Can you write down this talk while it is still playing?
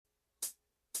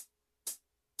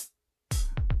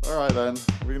Alright then,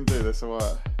 we can do this or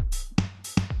what?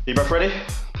 You both ready?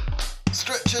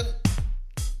 Stretching.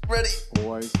 Ready.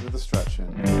 Always with the stretching.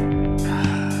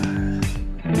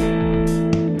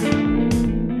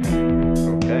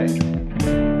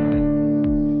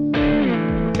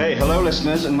 Okay, hello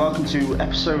listeners and welcome to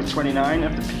episode 29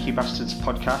 of the Picky Bastards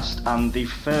podcast, and the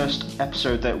first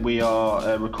episode that we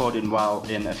are recording while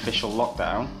in official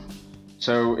lockdown.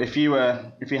 So if you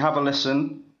have a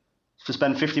listen, to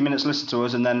spend 50 minutes listening to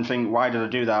us and then think, why did I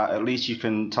do that? At least you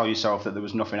can tell yourself that there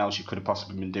was nothing else you could have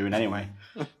possibly been doing anyway.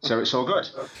 So it's all good.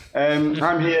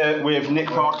 I'm here with Nick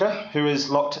Parker, who is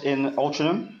locked in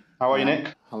Altrincham. How are you,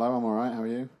 Nick? Hello, I'm alright, how are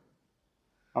you?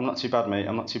 I'm not too bad, mate.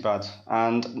 I'm not too bad.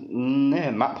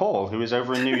 And Matt Paul, who is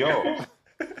over in New York.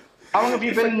 How long have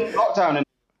you been in lockdown?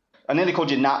 I nearly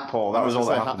called you Nat Paul. That was all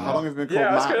that happened. How long have you been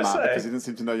called Matt? Because you didn't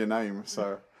seem to know your name,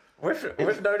 so...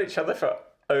 We've known each other for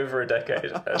over a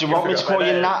decade. Do you want me to call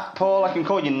you Nat Paul? I can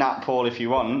call you Nat Paul if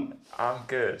you want. I'm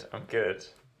good.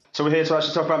 So we're here to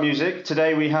actually talk about music.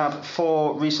 Today we have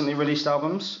 4 recently released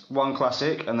albums, 1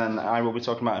 classic, and then I will be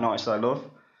talking about an artist that I love.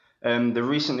 The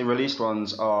recently released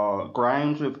ones are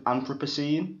Ground with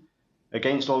Anthropocene,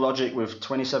 Against All Logic with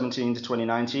 2017 to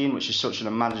 2019, which is such an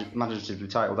imaginatively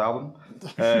titled album.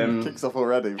 Kicks off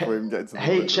already before we even get into the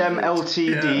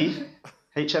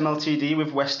HMLTD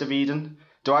with West of Eden.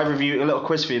 Do I review a little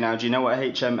quiz for you now? Do you know what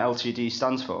HMLTD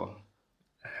stands for?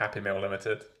 Happy Meal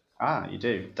Limited. Ah, you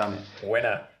do. Damn it.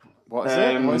 Winner. What is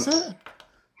it? What is it?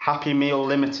 Happy Meal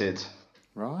Limited.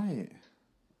 Right.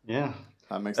 Yeah.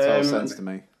 That makes total sense to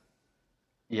me.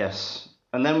 Yes.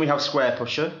 And then we have Square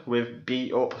Pusher with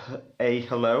Beat Up a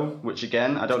Hello, which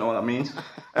again, I don't know what that means.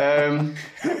 And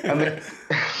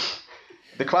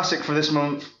the classic for this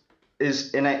month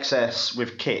is In Excess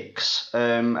with Kicks.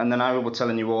 And then I will be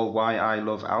telling you all why I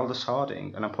love Aldous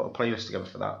Harding, and I put a playlist together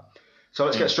for that. So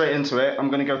let's get straight into it. I'm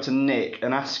going to go to Nick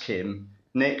and ask him,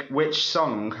 Nick, which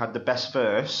song had the best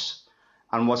verse,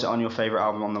 and was it on your favourite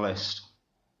album on the list?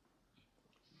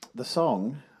 The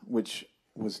song, which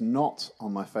was not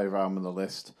on my favourite album on the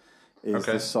list, is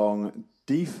the song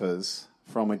Divas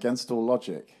from Against All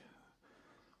Logic.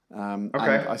 And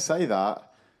I say that,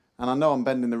 and I know I'm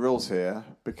bending the rules here,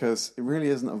 because it really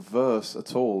isn't a verse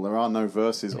at all. There are no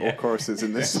verses or choruses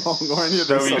in this song or any of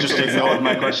this. So you just ignored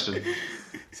my question.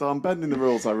 So I'm bending the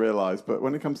rules, I realise, but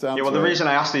when it comes down to the reason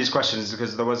I asked these questions is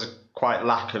because there was a quite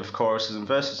lack of choruses and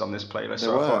verses on this playlist.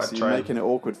 You're making it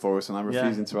awkward for us, and I'm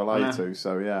refusing to allow you to,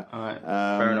 so yeah. All right,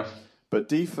 fair enough. But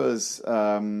Divas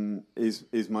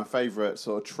is my favourite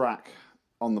sort of track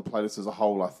on the playlist as a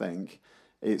whole, I think.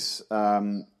 It's...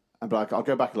 but I'll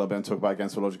go back a little bit and talk about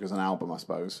Against All Logic as an album, I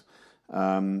suppose,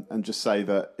 and just say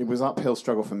that it was an uphill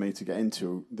struggle for me to get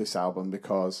into this album,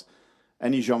 because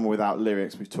any genre without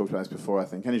lyrics, we've talked about this before, I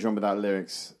think, any genre without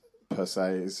lyrics per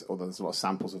se, although there's a lot of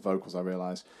samples of vocals, I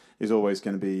realise, is always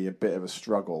going to be a bit of a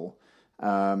struggle.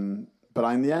 But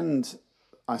in the end,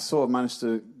 I sort of managed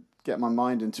to get my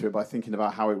mind into it by thinking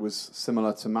about how it was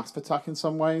similar to Massive Attack in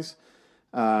some ways.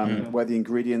 Where the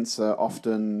ingredients are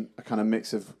often a kind of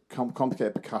mix of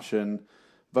complicated percussion,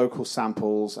 vocal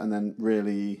samples, and then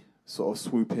really sort of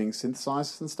swooping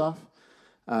synthesizers and stuff,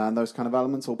 and those kind of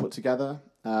elements all put together.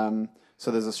 So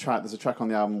there's a track on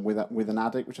the album with an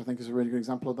addict, which I think is a really good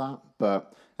example of that.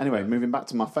 But anyway, moving back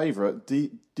to my favourite,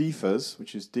 Divas,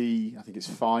 which is D, I think it's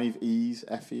 5 E's,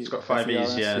 F-E. It's got 5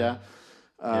 E's, yeah.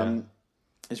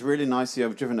 It's really nicely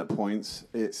overdriven at points.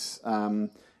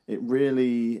 It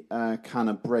really kind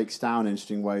of breaks down in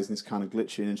interesting ways, and it's kind of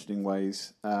glitchy in interesting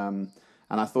ways. And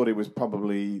I thought it was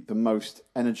probably the most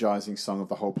energizing song of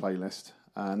the whole playlist.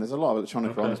 And there's a lot of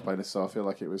electronic on this playlist, so I feel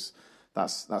like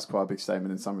that's quite a big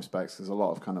statement in some respects. There's a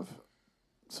lot of kind of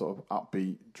sort of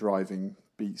upbeat, driving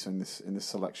beats in this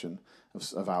selection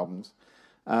of albums.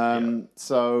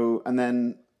 So, and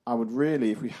then I would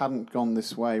really, if we hadn't gone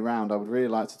this way round, I would really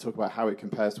like to talk about how it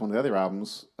compares to one of the other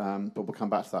albums, but we'll come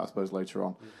back to that, I suppose, later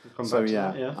on.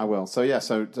 I will. So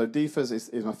Divas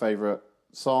is my favourite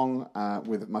song,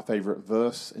 with my favourite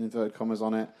verse, in inverted commas,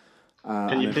 on it.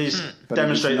 Can you please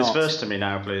demonstrate this verse to me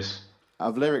now, please?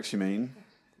 Of lyrics, you mean?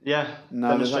 Yeah.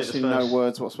 No, there's actually no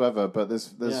words whatsoever, but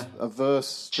there's a verse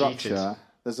structure. Cheated.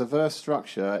 There's a verse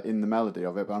structure in the melody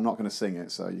of it, but I'm not going to sing it,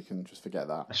 so you can just forget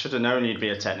that. I should have known you'd be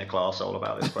a technical arsehole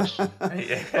about this question. I mean,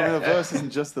 the verse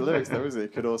isn't just the lyrics, though, is it?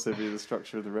 It could also be the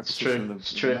structure of the repetition of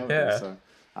the melody. Yeah. So,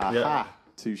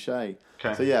 touche.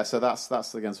 Okay. So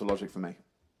that's Against All Logic for me.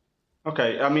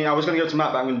 Okay, I mean, I was going to go to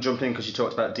Matt, but I'm going to jump in because you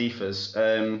talked about Divas.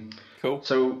 Cool.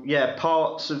 So, yeah,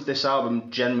 parts of this album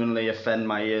genuinely offend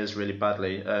my ears really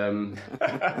badly.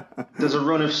 There's a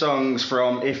run of songs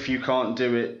from If You Can't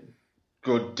Do It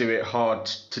Good, Do It Hard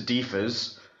to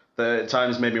Divas, that at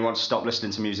times made me want to stop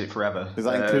listening to music forever. Is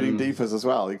that including Divas as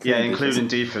well? Including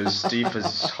Divas. Divas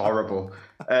is horrible.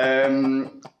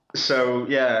 So,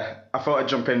 yeah, I thought I'd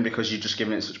jump in because you've just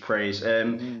given it such praise.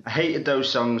 I hated those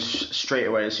songs straight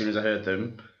away as soon as I heard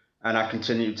them, and I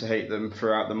continued to hate them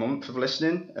throughout the month of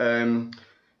listening.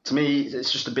 To me,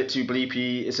 it's just a bit too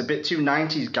bleepy. It's a bit too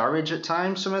 90s garage at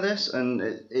times, some of this,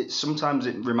 and sometimes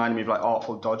it reminded me of like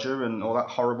Artful Dodger and all that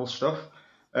horrible stuff.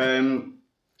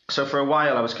 So for a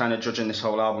while, I was kind of judging this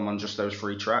whole album on just those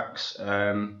 3 tracks.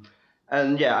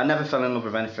 And yeah, I never fell in love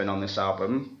with anything on this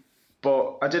album.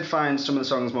 But I did find some of the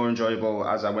songs more enjoyable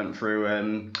as I went through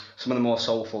some of the more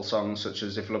soulful songs, such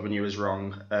as If Loving You Is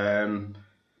Wrong.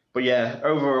 But yeah,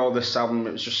 overall, this album,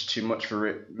 it was just too much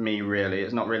for me, really.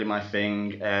 It's not really my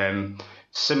thing.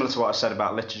 Similar to what I said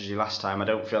about Liturgy last time, I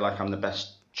don't feel like I'm the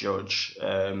best judge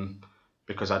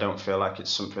because I don't feel like it's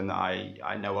something that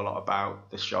I know a lot about,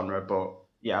 this genre. But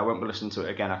yeah, I won't be listening to it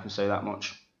again, I can say that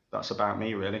much. That's about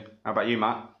me, really. How about you,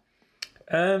 Matt?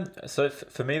 So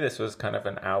for me, this was kind of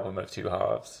an album of 2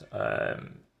 halves.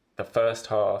 The first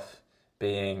half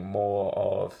being more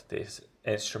of this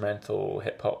instrumental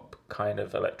hip hop kind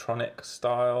of electronic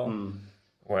style,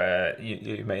 where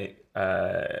you may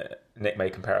Nick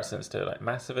made comparisons to like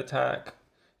Massive Attack.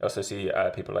 You also see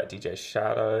people like DJ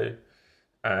Shadow,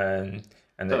 and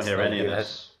don't hear any of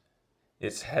this.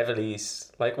 It's heavily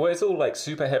it's all like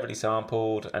super heavily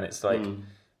sampled, and it's like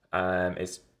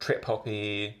it's trip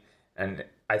hoppy. And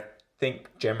I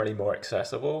think generally more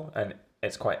accessible, and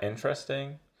it's quite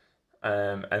interesting.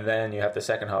 And then you have the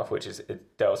second half, which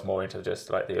it delves more into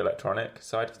just like the electronic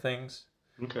side of things.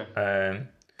 Okay. Can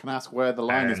I ask where the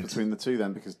line is between the two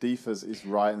then? Because Divas is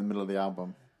right in the middle of the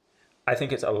album. I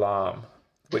think it's Alarm,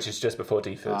 which is just before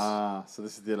Divas. Ah, so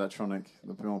this is the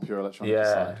more pure electronic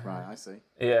side. Right, I see.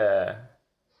 Yeah.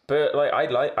 But like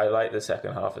I like the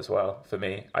second half as well. For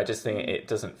me, I just think it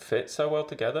doesn't fit so well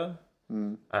together.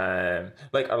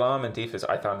 Like Alarm and Divas,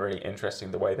 I found really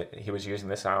interesting the way that he was using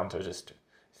the sound to just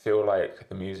feel like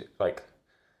the music, like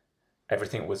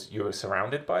everything you were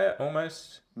surrounded by it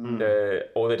almost.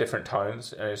 All the different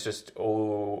tones, and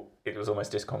it was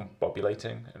almost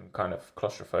discombobulating and kind of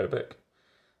claustrophobic.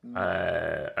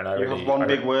 And you have one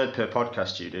big word per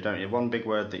podcast, you do, don't you? One big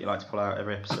word that you like to pull out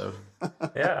every episode.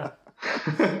 Yeah.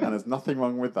 And there's nothing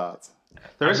wrong with that.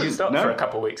 There isn't. Used up for a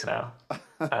couple of weeks now.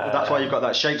 That's why you've got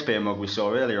that Shakespeare mug we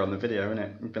saw earlier on the video, isn't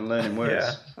it? You've been learning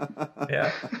words.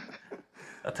 Yeah.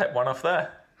 I'll take one off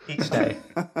there each day.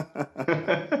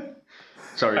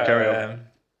 Sorry, carry on.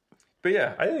 But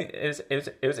yeah, I think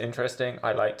it was interesting.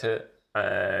 I liked it.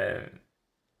 I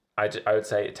would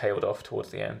say it tailed off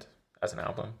towards the end as an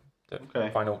album.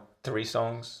 The final 3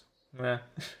 songs. Yeah.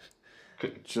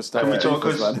 Can we talk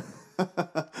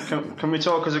can we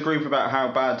talk as a group about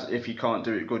how bad If You Can't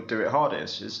Do It Good, Do It Hard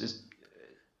is?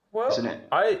 Isn't it?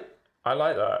 I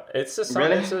like that. It's a song.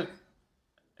 Really?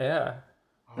 Yeah.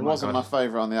 It wasn't my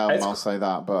favourite on the album, I'll say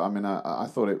that. But I mean, I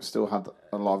thought it still had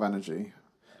a lot of energy,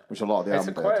 which a lot of the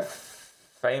album did. It's a quite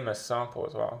famous sample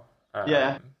as well.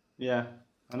 Yeah,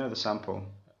 I know the sample.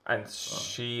 And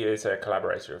she is a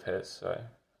collaborator of his, so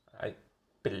I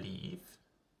believe.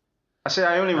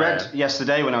 I only read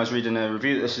yesterday when I was reading a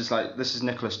review. This is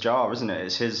Nicholas Jar, isn't it?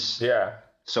 It's his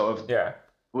sort of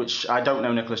which I don't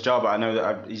know Nicholas Jar, but I know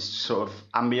that he's sort of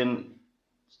ambient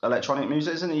electronic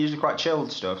music, isn't it? Usually quite chilled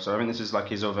stuff. So I think this is like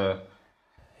his other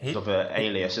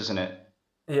alias, isn't it?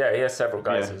 Yeah, he has several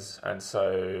guises, and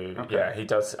so he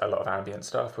does a lot of ambient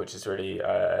stuff, which is really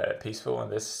peaceful.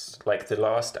 And this, like the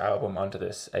last album under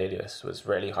this alias, was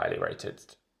really highly rated.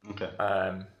 Okay.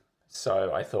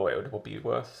 So I thought it would be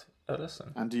worth a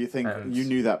listen. And do you think you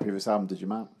knew that previous album? Did you,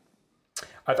 Matt?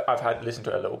 I've had listened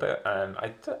to it a little bit, and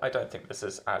I don't think this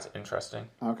is as interesting.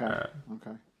 Okay.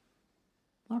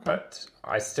 But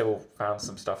I still found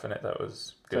some stuff in it that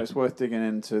was good. So it's worth digging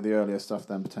into the earlier stuff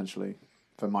then, potentially,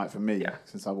 for me,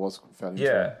 since I was fairly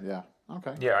into it. Yeah.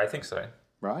 Okay. Yeah, I think so.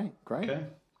 Right, great. Okay,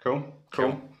 cool.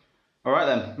 All right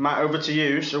then, Matt, over to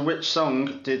you. So which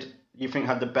song did you think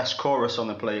had the best chorus on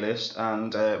the playlist,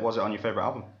 and was it on your favourite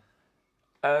album?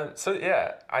 I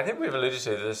think we've alluded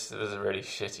to this. It was a really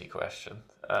shitty question.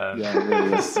 Yeah, it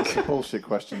really is. It's a bullshit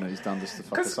question that he's done just to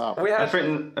fuck us up. I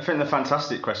think they're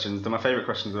fantastic questions. They're my favourite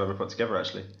questions I've ever put together,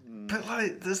 actually. But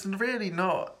like, there's really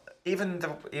not even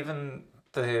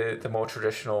the more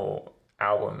traditional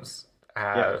albums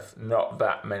have not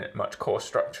that much chorus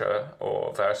structure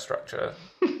or verse structure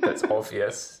that's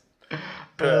obvious.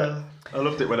 But I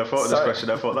loved it when I thought of this question.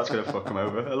 I thought that's going to fuck him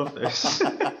over. I love this.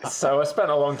 So I spent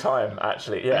a long time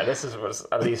actually. Yeah, this was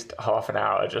at least half an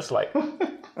hour just like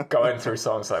going through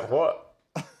songs like what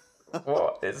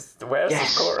Where's the chorus?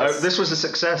 Oh, this was a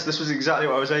success. This was exactly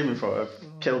what I was aiming for.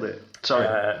 I've killed it. Sorry,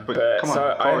 but come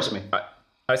on, chorus me.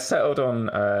 I settled on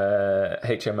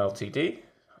HMLTD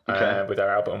with our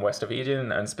album West of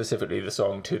Eden, and specifically the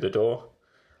song To the Door.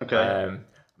 Okay.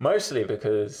 Mostly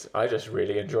because I just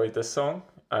really enjoyed this song.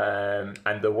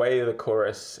 And the way the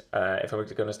chorus, if I'm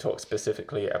going to talk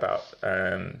specifically about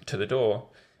To the Door,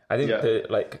 I think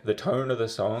the tone of the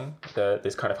song,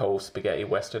 this kind of whole spaghetti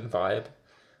western vibe,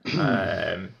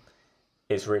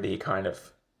 is really kind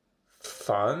of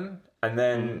fun. And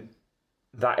then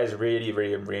that is really,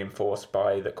 really reinforced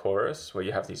by the chorus, where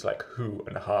you have these like who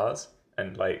and ha's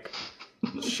and like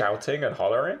shouting and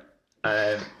hollering.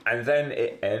 And then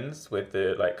it ends with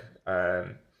the like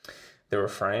the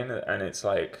refrain, and it's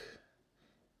like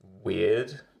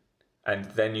weird. And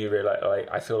then you realize, like,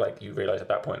 I feel like you realize at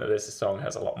that point that this song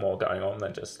has a lot more going on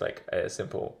than just like a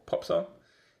simple pop song.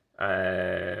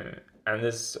 And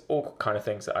there's all kind of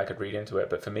things that I could read into it,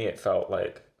 but for me, it felt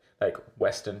like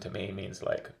Western to me means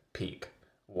like peak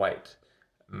white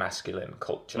masculine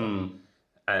culture.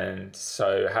 And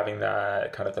so having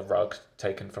that kind of the rug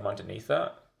taken from underneath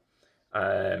that,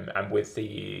 and with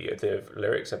the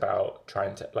lyrics about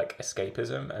trying to like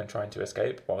escapism and trying to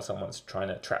escape while someone's trying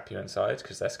to trap you inside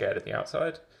because they're scared of the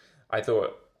outside, I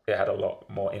thought it had a lot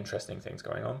more interesting things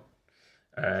going on.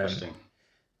 Interesting.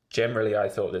 Generally, I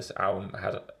thought this album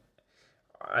had.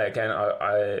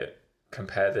 I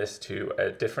compare this to a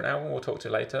different album we'll talk to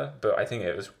later, but I think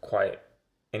it was quite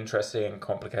interesting and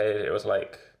complicated. It was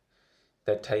like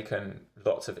they'd taken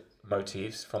lots of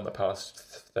motifs from the past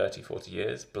 30, 40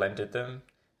 years, blended them,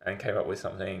 and came up with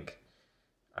something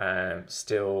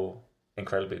still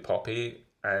incredibly poppy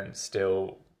and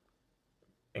still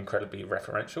incredibly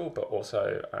referential, but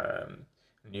also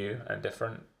new and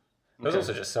different. There's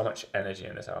also just so much energy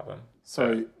in this album.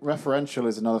 Sorry, referential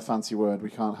is another fancy word.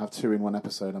 We can't have two in one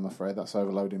episode, I'm afraid. That's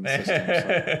overloading the system.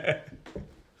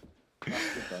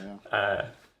 That's good though, yeah.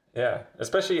 Yeah,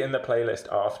 especially in the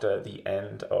playlist after the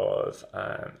end of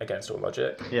Against All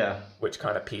Logic. Yeah. Which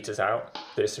kind of peters out.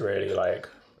 This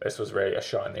was really a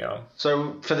shot in the arm.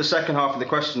 So for the second half of the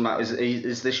question, Matt,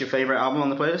 is this your favourite album on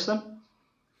the playlist then?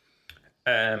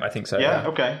 I think so. Yeah.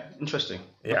 Okay. Interesting.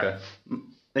 Yeah. Okay.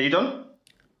 Are you done?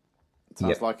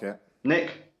 Sounds like it. Nick,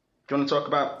 do you want to talk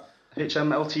about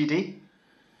HMLTD?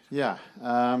 Yeah.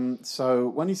 So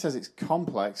when he says it's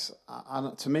complex,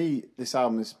 to me, this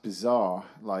album is bizarre,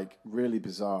 like really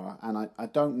bizarre. And I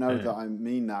don't know that I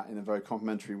mean that in a very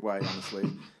complimentary way, honestly.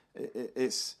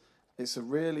 It's a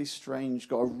really strange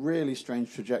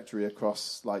trajectory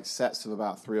across like sets of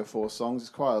about 3 or 4 songs. It's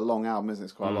quite a long album, isn't it?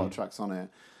 It's quite a lot of tracks on it.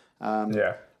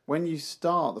 When you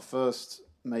start the first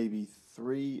maybe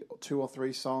 2 or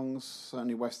 3 songs,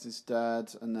 certainly West is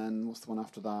Dead, and then what's the one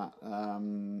after that?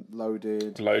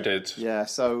 Loaded. Yeah,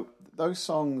 so those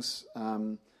songs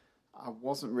I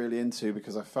wasn't really into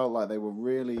because I felt like they were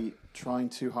really trying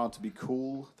too hard to be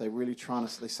cool. They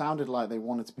sounded like they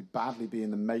wanted to badly be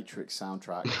in the Matrix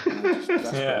soundtrack. And just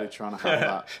desperately trying to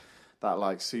have that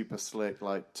like super slick,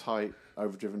 like tight,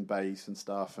 overdriven bass and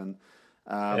stuff. And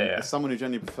as someone who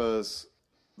generally prefers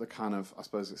the kind of, I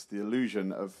suppose it's the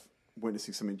illusion of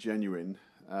witnessing something genuine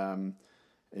in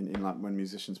like when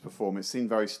musicians perform, it seemed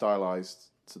very stylized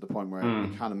to the point where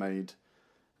it kind of made,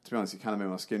 to be honest, it kind of made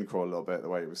my skin crawl a little bit the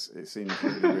way it seemed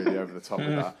really, really over the top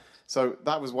with that. So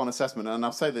that was one assessment, and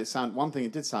I'll say that one thing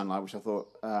it did sound like, which I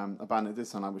thought a band it did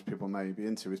sound like, which people may be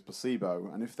into, is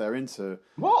Placebo. And if they're into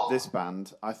this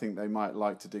band, I think they might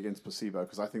like to dig into Placebo,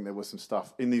 because I think there was some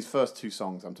stuff in these first 2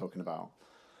 songs I'm talking about.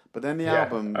 But then the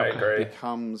album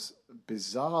becomes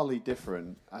bizarrely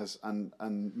different,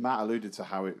 and Matt alluded to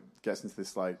how it gets into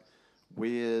this like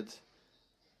weird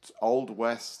old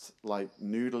West, like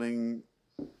noodling,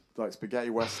 like spaghetti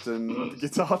western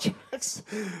guitar tracks,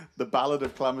 the Ballad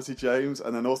of Calamity James,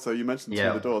 and then also you mentioned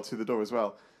To the Door as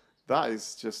well. That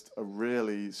is just a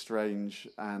really strange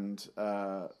and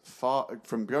far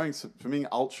from going from being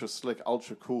ultra slick,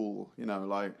 ultra cool, you know,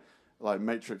 like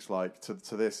Matrix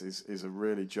to this is a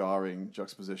really jarring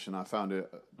juxtaposition. I found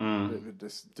it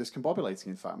discombobulating.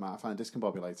 In fact, Matt, I found it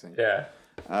discombobulating. Yeah.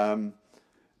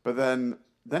 But then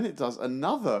it does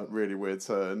another really weird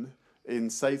turn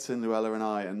in Satan, Luella and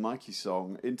I and Mikey's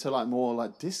song into like more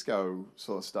like disco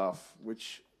sort of stuff,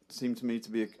 which seemed to me to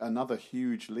be another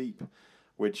huge leap,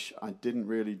 which I didn't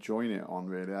really join it on.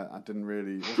 Really, I didn't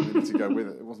really wasn't really to go with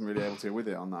it. I wasn't really able to go with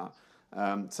it on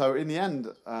that. So in the end.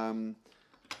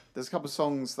 There's a couple of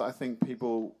songs that I think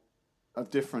people of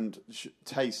different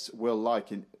tastes will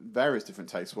like, in various different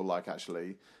tastes will like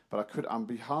actually. But I'd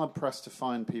be hard pressed to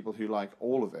find people who like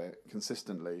all of it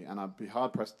consistently, and I'd be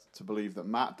hard pressed to believe that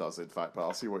Matt does. In fact, but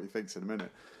I'll see what he thinks in a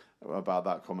minute about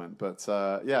that comment. But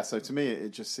yeah, so to me,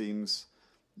 it just seems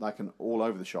like an all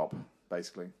over the shop,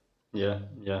 basically. Yeah.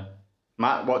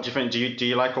 Matt, what do you think? Do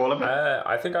you like all of it?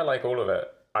 I think I like all of it.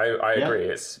 I agree.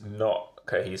 It's not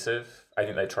cohesive. I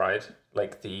think they tried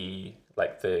like the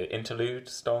interlude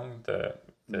song, the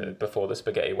before the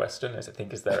spaghetti western, I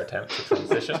think is their attempt to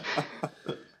transition.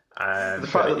 And the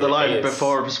fact that the line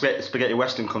before spaghetti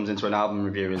western comes into an album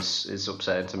review is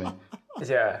upsetting to me.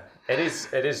 Yeah, it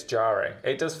is jarring.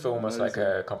 It does feel almost like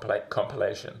a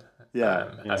compilation,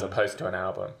 as opposed to an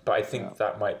album. But I think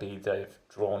that might be they've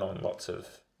drawn on lots of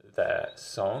their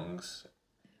songs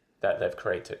that they've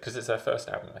created because it's their first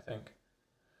album, I think.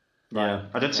 Yeah,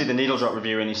 I did see the Needle Drop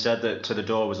review, and he said that To the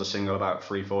Door was a single about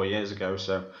 3-4 years ago.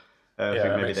 So I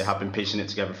think maybe they have been piecing it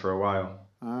together for a while.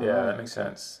 That makes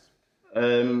sense.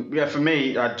 For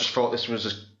me, I just thought this was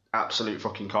an absolute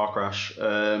fucking car crash.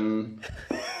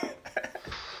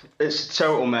 It's a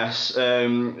total mess.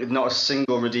 Not a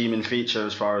single redeeming feature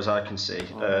as far as I can see.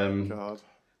 God.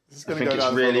 This is going to go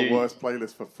down really, the worst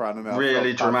playlist for Fran and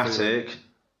really dramatic,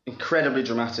 incredibly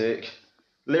dramatic.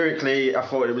 Lyrically, I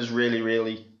thought it was really,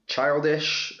 really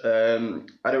childish. I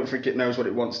don't think it knows what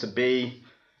it wants to be.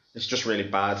 It's just really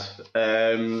bad.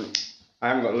 I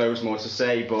haven't got loads more to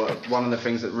say, but one of the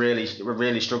things that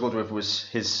really struggled with was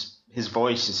his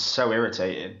voice is so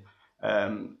irritating.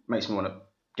 Makes me want to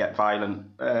get violent.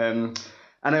 And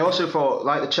I also thought,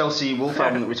 like the Chelsea Wolf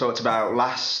album that we talked about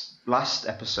last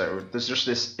episode, there's just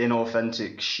this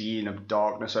inauthentic sheen of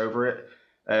darkness over it.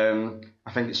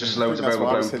 I think it's just loads of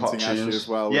overblown pop tunes. As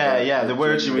well, the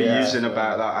words you were using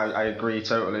about that, I agree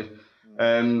totally.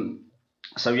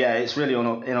 So yeah, it's really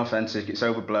inauthentic. It's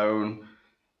overblown.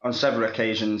 On several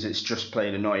occasions, it's just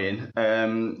plain annoying.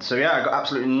 So yeah, I got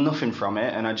absolutely nothing from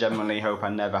it, and I genuinely hope I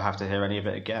never have to hear any of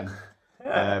it again.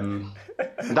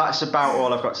 That's about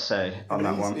all I've got to say on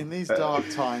that one. In these dark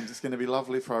times, it's going to be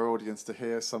lovely for our audience to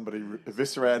hear somebody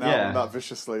eviscerate an album that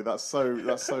viciously. That's so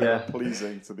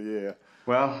pleasing to the ear.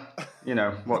 Well,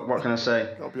 what can I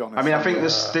say? I'll be honest. I mean, I think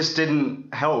this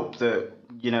didn't help that,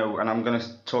 and I'm going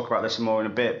to talk about this more in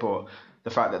a bit, but the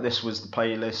fact that this was the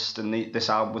playlist and this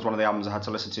album was one of the albums I had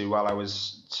to listen to while I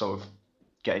was sort of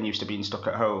getting used to being stuck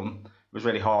at home, it was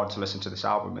really hard to listen to this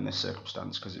album in this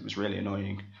circumstance because it was really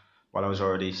annoying while I was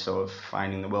already sort of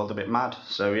finding the world a bit mad.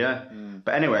 So yeah.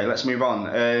 But anyway, let's move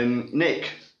on. Nick,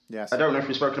 yes. I don't know if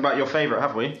we've spoken about your favourite,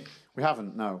 have we? We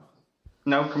haven't, no.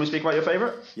 No? Can we speak about your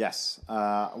favourite? Yes.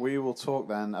 We will talk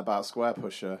then about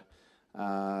Squarepusher.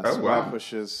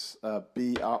 Pusher's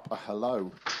Be Up a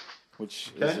Hello,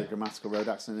 which is a grammatical road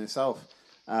accent in itself.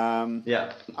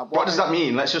 What does that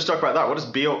mean? Let's just talk about that. What does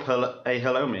Be Up a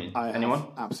Hello mean? Anyone?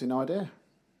 Have absolutely no idea.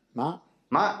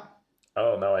 Matt?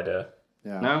 Oh, no idea.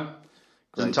 Yeah. No?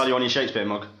 Doesn't tell you on your Shakespeare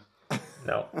mug?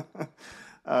 No.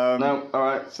 No? All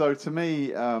right. So to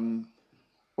me,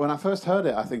 when I first heard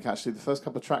it, I think actually the first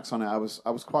couple of tracks on it, I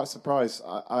was quite surprised.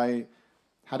 I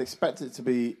had expected it to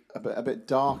be a bit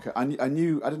darker. I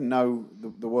didn't know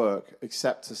the work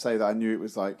except to say that I knew it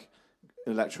was like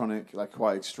electronic, like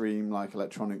quite extreme, like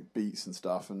electronic beats and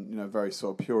stuff, and very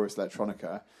sort of purist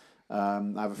electronica. I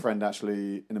have a friend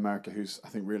actually in America who's I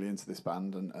think really into this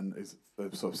band and is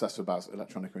sort of obsessed about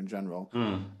electronica in general.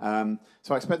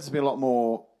 So I expected it to be a lot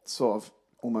more sort of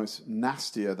almost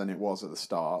nastier than it was at the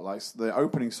start. Like the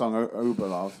opening song,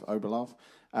 Oberlove,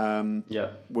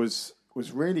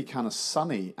 was really kind of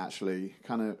sunny, actually,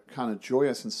 kind of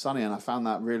joyous and sunny, and I found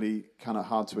that really kind of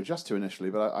hard to adjust to initially,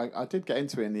 but I did get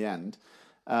into it in the end.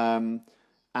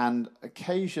 And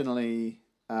occasionally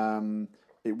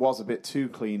it was a bit too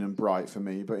clean and bright for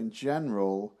me, but in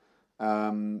general,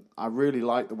 I really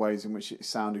liked the ways in which it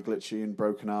sounded glitchy and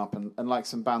broken up, and like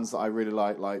some bands that I really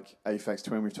like Aphex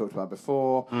Twin, we've talked about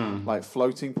before, like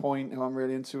Floating Point, who I'm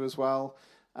really into as well.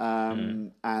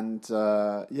 And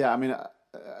I mean,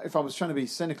 if I was trying to be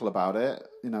cynical about it,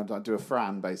 I'd do a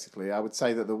Fran, basically, I would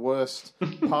say that the worst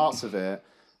parts of it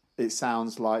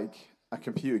sounds like a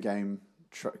computer game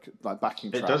like backing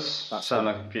track. It does sound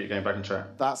like a computer game backing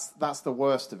track. That's the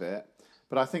worst of it.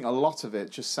 But I think a lot of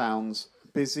it just sounds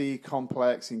busy,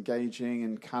 complex, engaging,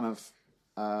 and kind of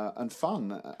and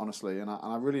fun, honestly. And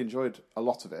I really enjoyed a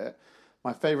lot of it.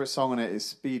 My favourite song on it is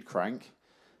Speed Crank.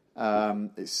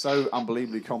 It's so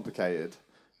unbelievably complicated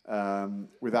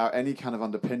without any kind of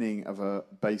underpinning of a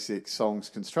basic song's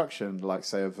construction, like,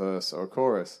 say, a verse or a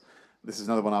chorus. This is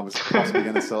another one I was possibly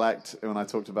going to select when I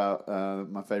talked about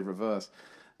my favourite verse.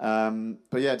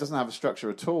 But yeah, it doesn't have a structure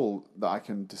at all that I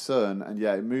can discern, and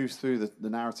yeah, it moves through the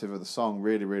narrative of the song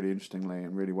really, really interestingly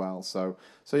and really well. So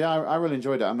yeah, I really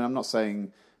enjoyed it. I mean, I'm not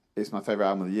saying it's my favorite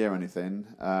album of the year or anything,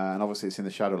 and obviously it's in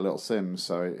the shadow of Little Sims,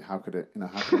 so how could it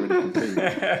really compete?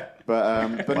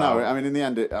 But wow. No, I mean, in the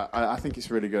end, I think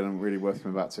it's really good and really worth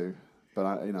coming back to.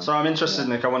 But So I'm interested,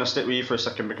 Nick. I want to stick with you for a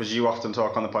second because you often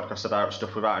talk on the podcast about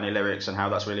stuff without any lyrics and how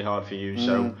that's really hard for you.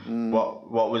 So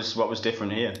what was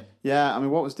different here? Yeah, I mean,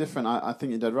 what was different? I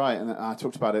think you're dead right, and I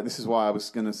talked about it. This is why I was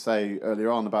going to say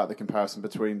earlier on about the comparison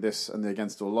between this and the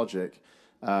Against All Logic,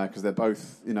 because they're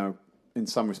both, in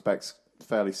some respects,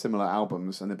 fairly similar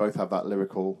albums, and they both have that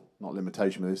lyrical, not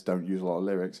limitation, but they just don't use a lot of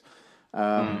lyrics.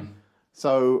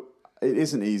 So it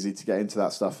isn't easy to get into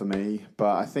that stuff for me,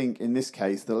 but I think in this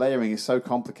case the layering is so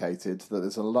complicated that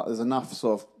there's enough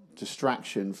sort of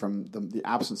distraction from the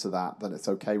absence of that it's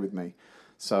okay with me.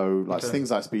 So things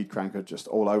like Speed Crank are just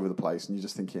all over the place, and you're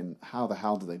just thinking, how the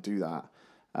hell do they do that?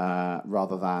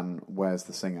 Rather than where's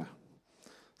the singer?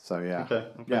 So yeah,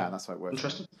 yeah, that's how it works.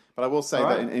 Interesting. But I will say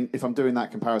that if I'm doing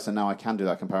that comparison now, I can do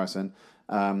that comparison.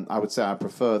 I would say I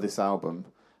prefer this album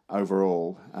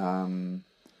overall,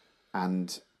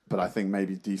 but I think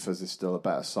maybe Divas is still a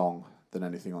better song than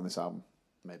anything on this album.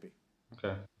 Maybe.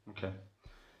 Okay.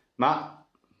 Matt?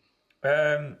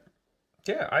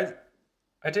 Yeah,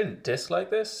 I didn't dislike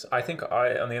this. I think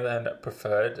I, on the other hand,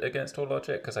 preferred Against All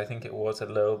Logic because I think it was a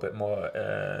little bit more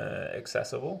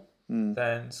accessible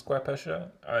than Square Pusher.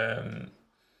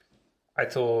 I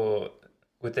thought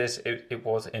with this, it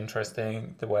was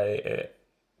interesting the way it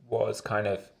was kind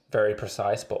of very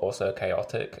precise but also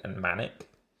chaotic and manic.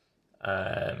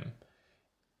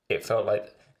 It felt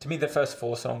like, to me, the first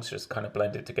 4 songs just kind of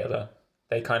blended together.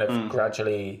 They kind of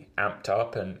gradually amped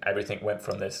up, and everything went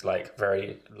from this like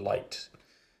very light,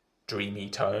 dreamy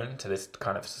tone to this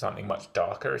kind of something much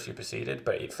darker as you proceeded.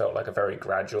 But it felt like a very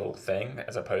gradual thing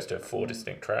as opposed to 4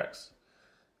 distinct tracks.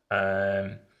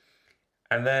 And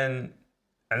then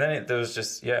there was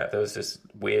this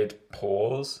weird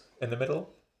pause in the middle,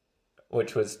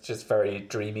 which was just very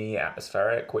dreamy,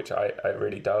 atmospheric, which I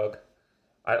really dug.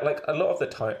 I like a lot of the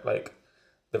time, like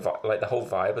the whole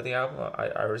vibe of the album.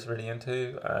 I was really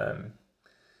into.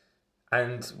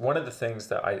 And one of the things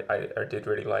that I did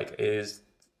really like is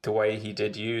the way he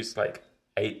did use like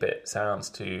 8-bit sounds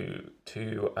to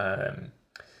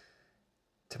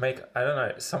make, I don't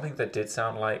know, something that did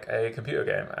sound like a computer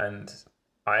game. And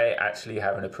I actually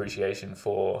have an appreciation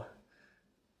for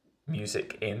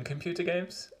music in computer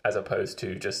games as opposed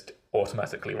to just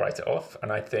automatically write it off.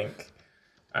 And I think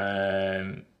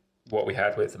what we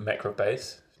had with Mecra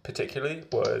Bass particularly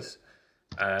was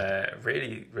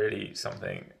really, really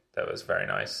something that was very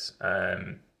nice.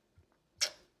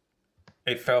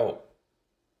 It felt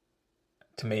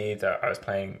to me that I was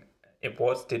playing,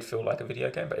 did feel like a video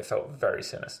game, but it felt very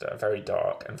sinister, very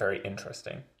dark, and very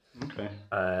interesting. Okay.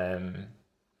 I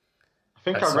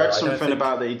think I read something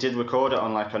about that he did record it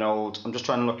on like an old, I'm just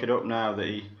trying to look it up now, that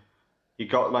he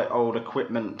got like old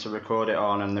equipment to record it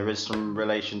on, and there is some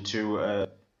relation to a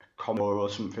Commodore or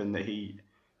something that he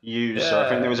used. So I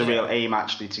think there was a real aim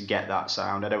actually to get that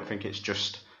sound. I don't think it's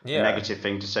just a negative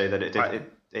thing to say that it did.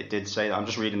 It did say that. I'm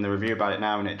just reading the review about it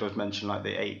now, and it does mention like the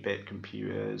 8-bit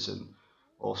computers and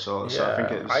all sorts. So I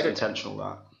think it was intentional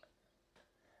that.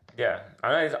 Yeah,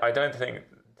 I don't think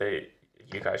that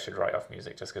you guys should write off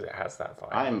music just because it has that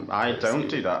vibe. I don't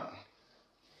do that.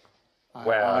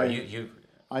 Well,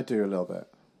 I do a little bit.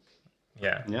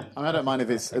 Yeah. I mean, I don't mind if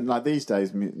it's like these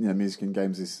days. Music in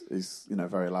games is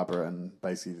very elaborate and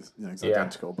basically it's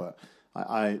identical. But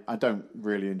I don't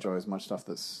really enjoy as much stuff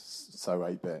that's so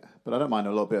 8-bit. But I don't mind a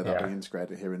little bit of that being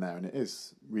integrated here and there, and it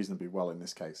is reasonably well in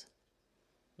this case.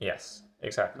 Yes,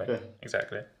 exactly. But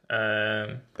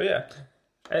yeah,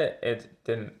 it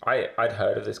didn't. I'd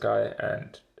heard of this guy,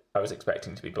 and I was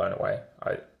expecting to be blown away.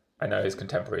 I know his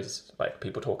contemporaries, like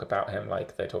people talk about him,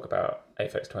 like they talk about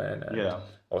Aphex Twin and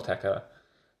Autechre,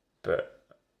 but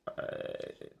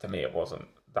to me it wasn't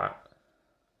that.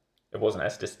 It wasn't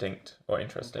as distinct or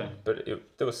interesting, but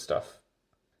there was stuff.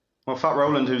 Well, Fat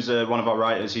Roland, who's one of our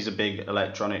writers, he's a big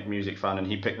electronic music fan, and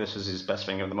he picked this as his best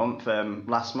thing of the month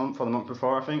last month or the month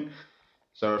before, I think.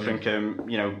 So I think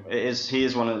he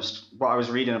is one of what I was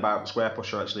reading about Square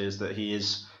Pusher actually is that he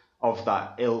is of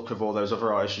that ilk of all those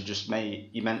other artists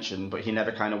you mentioned, but he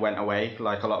never kind of went away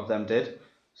like a lot of them did.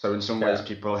 So in some ways,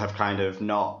 people have kind of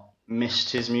not missed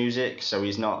his music. So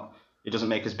he doesn't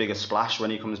make as big a splash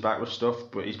when he comes back with stuff,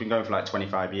 but he's been going for like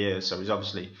 25 years. So he's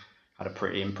obviously had a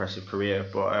pretty impressive career.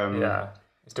 But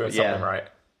he's doing something right.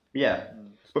 Yeah,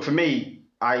 but for me,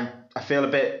 I I feel a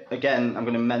bit, again, I'm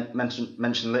going to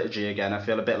mention Liturgy again. I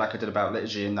feel a bit like I did about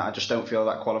Liturgy in that I just don't feel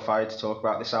that qualified to talk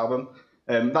about this album.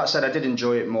 That said, I did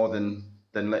enjoy it more than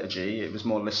Liturgy. It was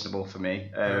more listenable for me.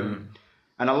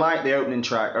 And I like the opening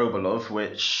track, Oberlove,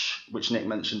 which Nick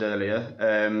mentioned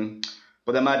earlier.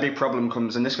 But then my big problem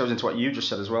comes, and this goes into what you just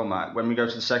said as well, Matt. When we go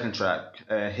to the second track,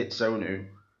 Hit Zonu,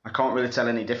 I can't really tell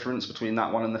any difference between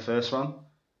that one and the first one.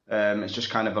 It's just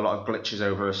kind of a lot of glitches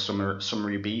over a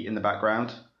summery beat in the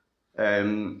background.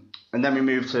 And then we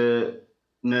move to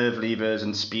Nerve Levers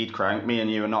and Speed Crank. Me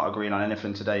and you are not agreeing on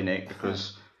anything today, Nick,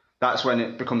 because that's when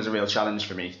it becomes a real challenge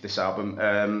for me, this album.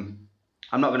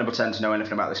 I'm not going to pretend to know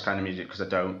anything about this kind of music because I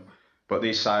don't. But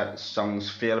these songs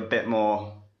feel a bit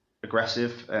more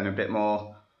aggressive and a bit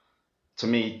more, to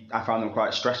me, I found them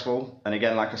quite stressful. And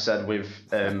again, like I said, with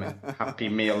Happy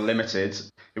Meal Limited,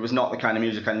 it was not the kind of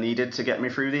music I needed to get me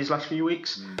through these last few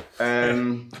weeks.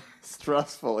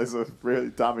 Stressful is a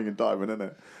really damning indictment, isn't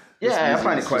it? Yeah, I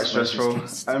find it quite stressful.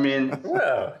 I mean,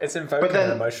 well, it's invoking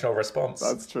an emotional response.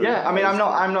 That's true. Yeah, I mean,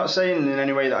 I'm not saying in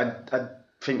any way that I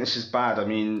think this is bad. I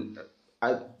mean,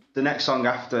 the next song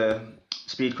after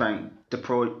Speed Crank,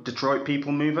 Detroit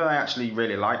People Mover, I actually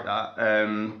really like that.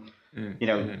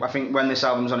 I think when this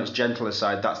album's on its gentler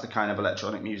side, that's the kind of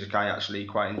electronic music I actually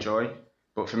quite enjoy.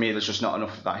 But for me, there's just not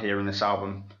enough of that here in this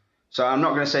album. So I'm not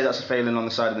going to say that's a failing on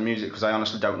the side of the music, because I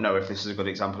honestly don't know if this is a good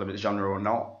example of its genre or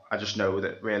not. I just know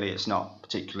that really it's not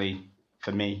particularly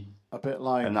for me. A bit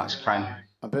like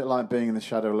being in the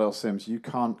shadow of Lil Sims. You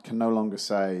can no longer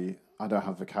say, I don't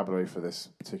have vocabulary for this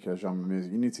particular genre of music.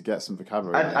 You need to get some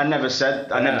vocabulary. I never said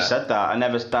that.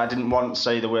 I didn't want to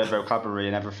say the word vocabulary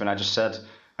and everything. I just said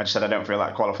I don't feel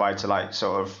that qualified to like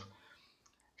sort of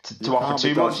to offer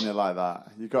too much. It like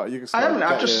that. I haven't.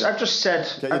 I've just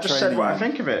said what I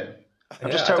think of it.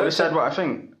 I've just totally said what I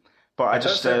think. But I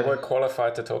just don't think we're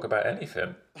qualified to talk about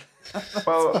anything.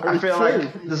 Well, I feel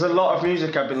like there's a lot of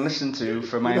music I've been listening to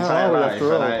for my entire life,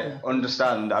 and I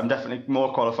understand I'm definitely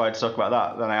more qualified to talk about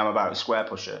that than I am about Square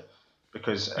Pusher,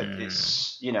 because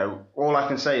it's, all I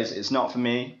can say is it's not for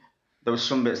me. There were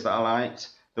some bits that I liked,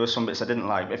 there were some bits I didn't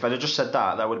like. But if I'd have just said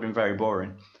that would have been very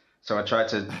boring. So I tried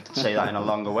to say that in a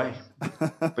longer way.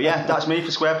 But yeah, that's me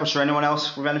for Square Pusher. Anyone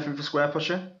else with anything for Square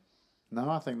Pusher? No,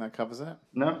 I think that covers it.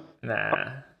 No?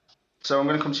 Nah. So I'm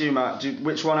going to come to you, Matt.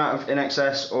 Which one out of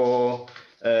INXS or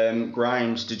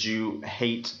Grimes did you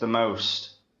hate the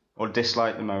most or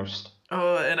dislike the most?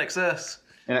 Oh, INXS.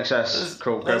 INXS,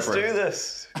 cool, go for it. Let's do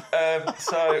this.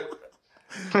 So,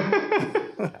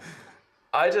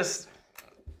 I just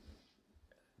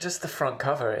the front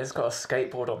cover. It's got a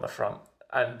skateboard on the front,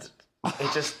 and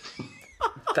it just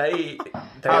they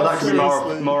that could be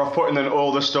more off putting than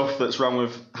all the stuff that's wrong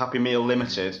with Happy Meal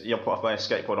Limited. You're put off by a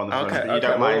skateboard on the front. Okay, you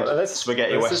don't mind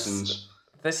spaghetti this westerns.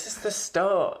 This is the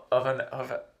start of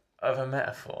a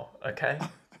metaphor. Okay.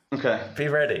 Okay. Be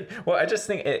ready. Well, I just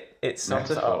think it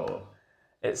sums up.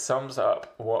 It sums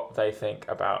up what they think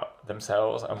about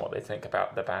themselves and what they think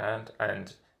about the band,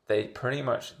 and they pretty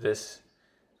much, this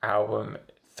album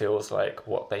feels like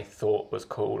what they thought was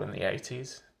cool in the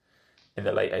 80s, in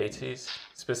the late 80s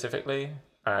specifically.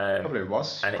 Probably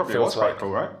was. And Probably it feels was quite like,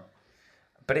 cool, right?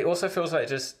 But it also feels like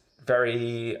just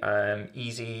very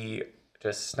easy,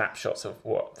 just snapshots of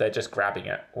what they're just grabbing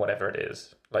at, whatever it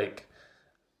is. Like,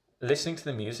 listening to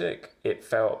the music, it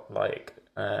felt like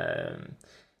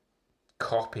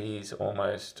copies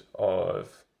almost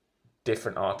of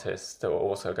different artists that were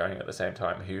also going at the same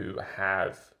time who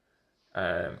have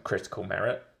critical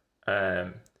merit.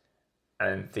 And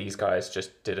these guys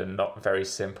just did a not very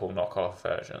simple knockoff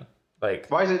version. Like,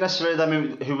 why is it necessarily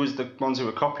them who was the ones who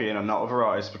were copying and not other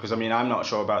artists? Because I mean, I'm not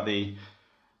sure about the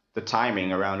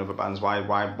timing around other bands. Why?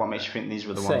 What makes you think these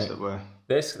were the ones that were?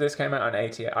 This came out in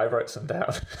 88. I wrote some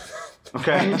down.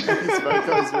 Okay.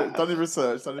 Done your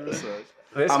research.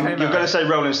 You're going to say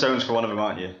Rolling Stones for one of them,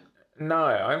 aren't you? No,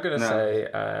 I'm going to say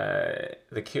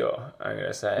The Cure. I'm going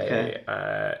to say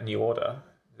New Order.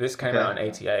 This came out in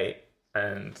 88,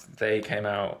 and they came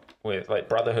out with, like,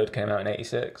 Brotherhood came out in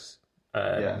 86.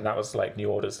 And that was, like, New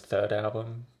Order's third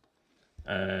album.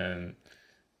 And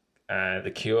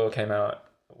The Cure came out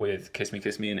with Kiss Me,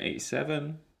 Kiss Me in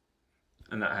 87.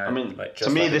 And that had, to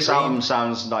me, this album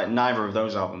sounds like neither of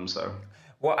those albums, though.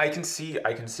 Well, I can see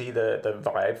the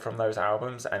vibe from those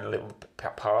albums and little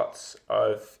parts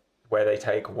of where they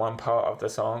take one part of the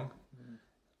song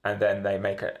and then they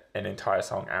make an entire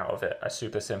song out of it. A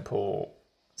super simple,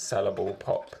 sellable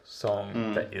pop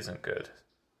song that isn't good.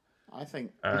 I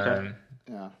think...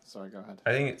 Yeah, sorry, go ahead.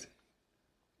 I think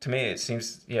to me, it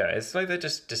seems... Yeah, it's like they're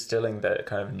just distilling the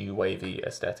kind of new wavy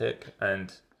aesthetic,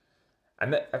 and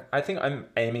And I think I'm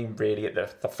aiming really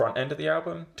at the front end of the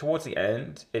album. Towards the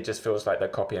end, it just feels like they're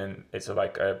copying. It's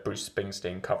like a Bruce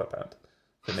Springsteen cover band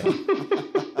for me.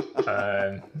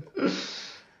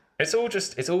 It's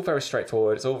all very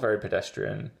straightforward. It's all very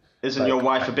pedestrian. Isn't your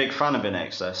wife a big fan of In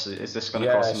Excess? Is this going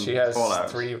to cause some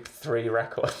fallout? She has three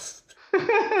records.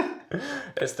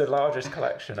 It's the largest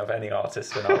collection of any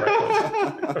artist in our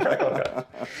record.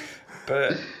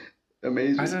 But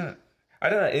amazing. I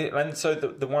don't know. And so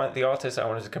the artist I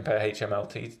wanted to compare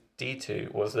HMLTD to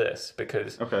was this,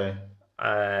 because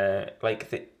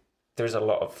there's a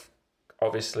lot of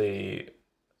obviously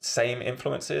same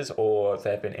influences, or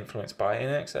they've been influenced by In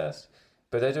Excess,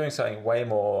 but they're doing something way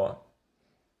more.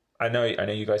 I know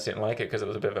you guys didn't like it because it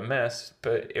was a bit of a mess,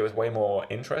 but it was way more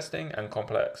interesting and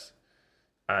complex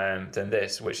than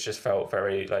this, which just felt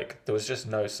very like there was just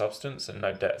no substance and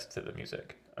no depth to the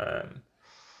music.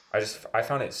 I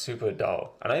found it super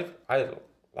dull, and I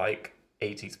like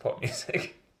 80s pop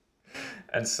music,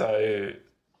 and so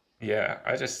yeah,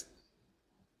 I just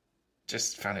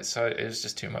found it was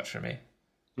just too much for me.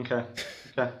 Okay.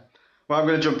 Well, I'm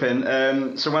going to jump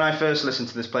in. So when I first listened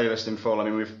to this playlist in full, I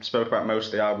mean, we've spoke about most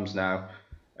of the albums now.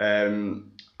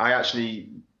 I actually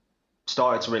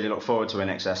started to really look forward to In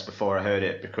Excess before I heard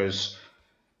it, because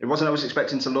it wasn't I was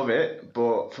expecting to love it,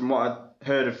 but from what I'd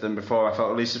heard of them before, I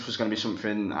felt at least this was going to be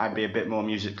something I'd be a bit more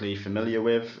musically familiar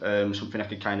with, something I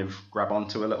could kind of grab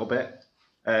onto a little bit.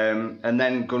 And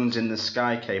then Guns in the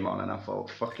Sky came on, and I thought,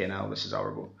 fucking hell, this is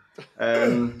horrible.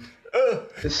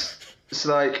 It's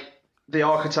like the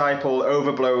archetypal,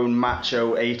 overblown,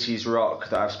 macho 80s rock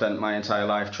that I've spent my entire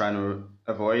life trying to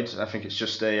avoid. I think it's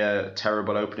just a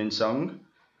terrible opening song.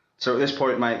 So at this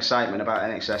point, my excitement about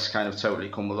In Excess kind of totally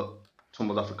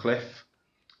tumbled off a cliff.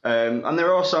 And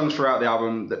there are songs throughout the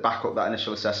album that back up that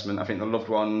initial assessment. I think The Loved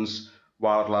Ones,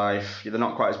 Wildlife, they're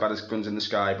not quite as bad as Guns in the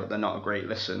Sky, but they're not a great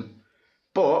listen.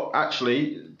 But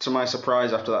actually, to my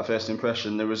surprise after that first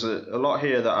impression, there was a lot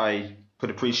here that I could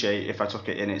appreciate if I took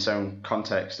it in its own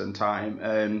context and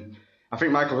time. I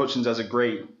think Michael Hutchence has a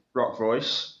great rock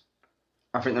voice.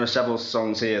 I think there are several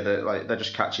songs here that they're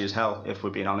just catchy as hell, if we're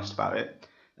being honest about it.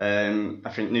 I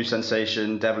think New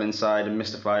Sensation, Devil Inside, and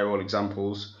Mystify are all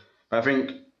examples. But I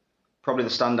think probably the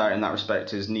standout in that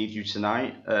respect is Need You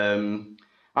Tonight.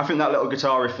 I think that little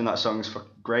guitar riff in that song is fucking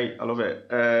great. I love it.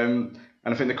 And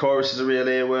I think the chorus is a real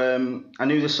earworm. I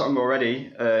knew this song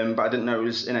already, but I didn't know it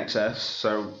was In Excess,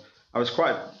 so I was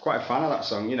quite a fan of that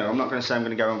song. You know, I'm not going to say I'm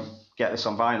going to go and get this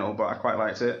on vinyl, but I quite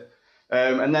liked it.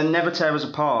 And then Never Tear Us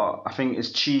Apart, I think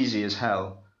is cheesy as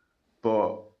hell,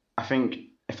 but I think,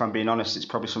 if I'm being honest, it's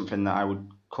probably something that I would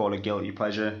call a guilty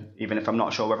pleasure, even if I'm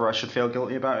not sure whether I should feel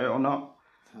guilty about it or not.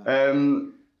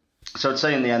 So I'd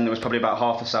say in the end there was probably about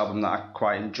half this album that I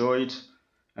quite enjoyed,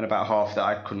 and about half that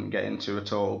I couldn't get into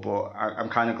at all, but I'm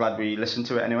kind of glad we listened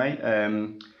to it anyway.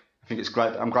 I'm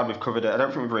glad we've covered it. I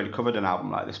don't think we've really covered an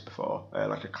album like this before,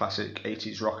 like a classic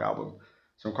 80s rock album.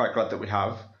 So I'm quite glad that we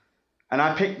have. And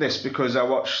I picked this because I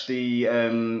watched the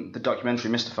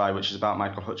documentary Mystify, which is about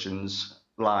Michael Hutchence'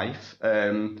 life.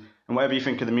 And whatever you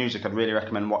think of the music, I'd really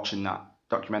recommend watching that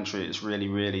documentary. It's really,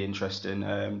 really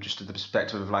interesting, just to the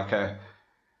perspective of like a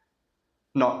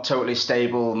not totally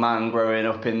stable man growing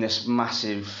up in this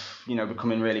massive,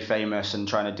 becoming really famous and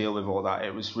trying to deal with all that.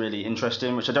 It was really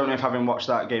interesting, which I don't know if having watched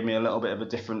that gave me a little bit of a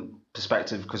different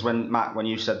perspective, because when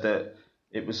you said that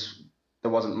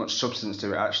there wasn't much substance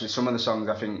to it, actually some of the songs,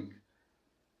 I think,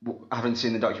 having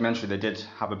seen the documentary, they did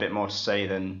have a bit more to say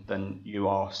than you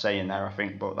are saying there, I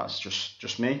think, but that's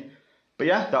just me. But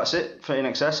yeah, that's it for In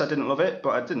Excess. I didn't love it,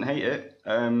 but I didn't hate it.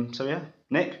 So yeah,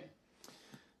 Nick?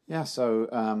 Yeah,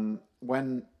 so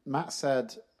when Matt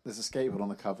said there's a skateboard on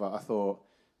the cover, I thought,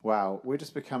 wow, we're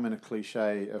just becoming a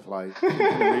cliche of like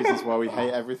the reasons why we hate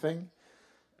everything.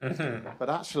 Mm-hmm. But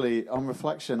actually, on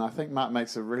reflection, I think Matt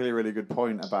makes a really, really good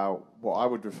point about what I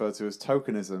would refer to as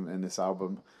tokenism in this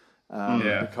album.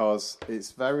 Because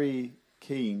it's very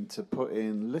keen to put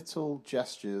in little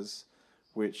gestures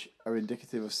which are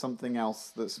indicative of something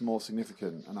else that's more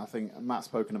significant. And I think Matt's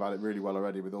spoken about it really well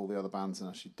already with all the other bands and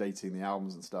actually dating the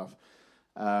albums and stuff.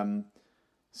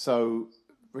 So,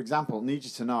 for example, Need You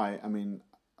Tonight, I mean,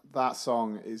 that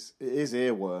song is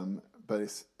earworm, but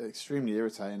it's extremely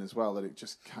irritating as well that it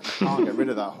just can't get rid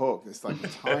of that hook. It's like a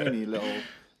tiny little...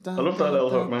 I love that little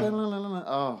hook, man.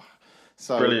 Oh,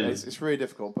 so it's really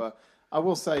difficult. But I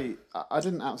will say I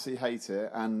didn't absolutely hate it,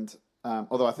 and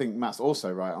although I think Matt's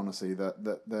also right, honestly, that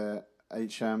the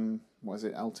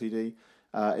LTD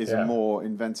is a more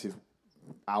inventive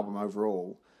album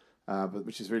overall. but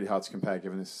which is really hard to compare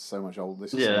given it's so much old.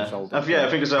 This is Yeah, so much older. I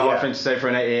think it's a hard thing to say for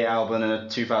an 88 album and a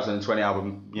 2020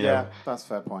 album. You know, that's a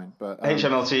fair point. But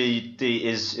HMLTD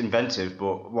is inventive,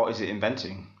 but what is it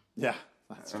inventing? Yeah,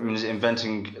 that's I mean, is it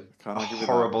inventing Can't a argue with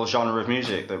horrible genre of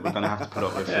music that we're going to have to put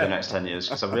up with for the next 10 years?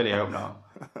 Because I really hope not.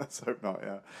 Let's hope not.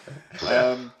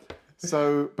 Yeah.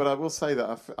 But I will say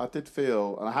that I did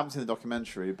feel, and I haven't seen the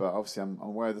documentary, but obviously I'm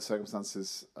aware of the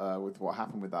circumstances with what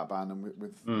happened with that band and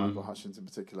with Michael Hutchence in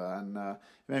particular, and it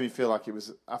made me feel like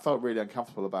I felt really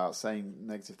uncomfortable about saying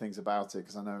negative things about it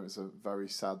because I know it was a very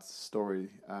sad story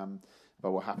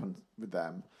about what happened with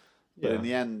them. But in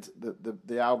the end,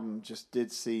 the album just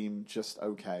did seem just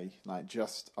okay, like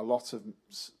just a lot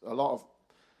of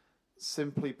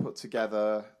simply put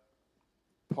together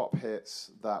pop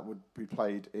hits that would be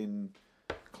played in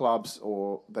clubs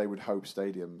or they would hope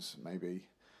stadiums, maybe.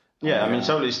 Yeah, I mean,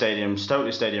 totally stadium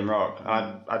rock.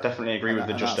 I definitely agree with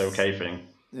the just okay thing.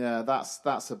 Yeah,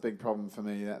 that's a big problem for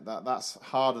me. That's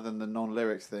harder than the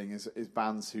non-lyrics thing. Is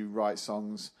bands who write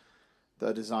songs that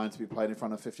are designed to be played in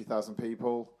front of 50,000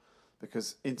 people,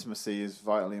 because intimacy is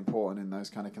vitally important in those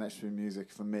kind of connections with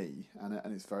music for me, and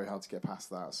it's very hard to get past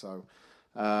that. So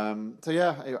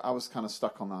yeah, I was kind of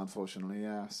stuck on that, unfortunately.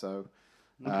 Yeah, so.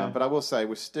 But I will say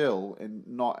we're still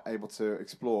not able to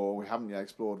explore. We haven't yet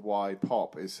explored why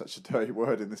pop is such a dirty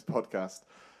word in this podcast.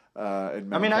 I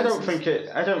mean, I don't think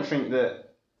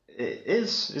that it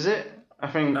is. Is it?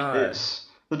 I think it's.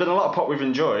 There's been a lot of pop we've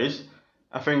enjoyed.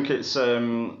 I think it's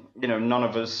none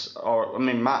of us are. I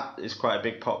mean, Matt is quite a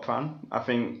big pop fan.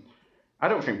 I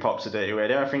don't think pop's a dirty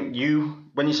word. I think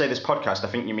when you say this podcast, I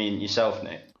think you mean yourself,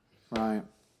 Nick. Right.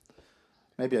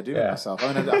 Maybe I do mean myself.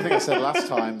 I mean, I think I said last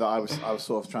time that I was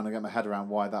sort of trying to get my head around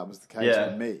why that was the case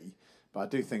for me. But I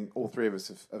do think all three of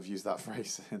us have used that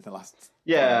phrase in the last.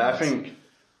 Yeah, I think.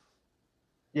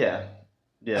 Yeah.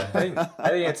 I think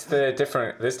it's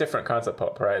there's different kinds of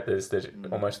pop, right? There's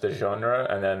almost the genre,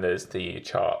 and then there's the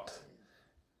chart.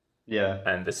 Yeah.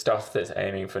 And the stuff that's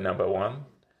aiming for number one,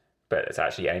 but it's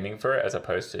actually aiming for it, as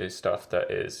opposed to stuff that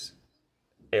is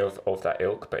of that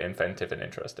ilk, but inventive and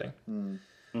interesting.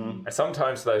 And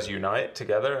sometimes those unite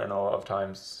together, and a lot of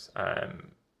times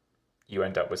you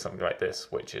end up with something like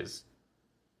this, which is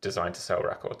designed to sell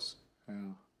records.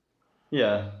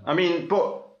 Yeah. I mean,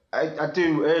 but I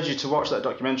do urge you to watch that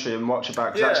documentary and watch it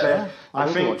back. Actually,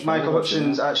 I think Michael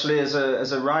Hutchence actually as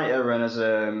a writer and as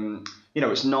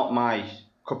it's not my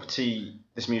cup of tea,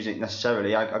 this music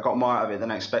necessarily. I got more out of it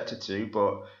than I expected to,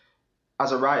 but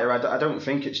as a writer, I don't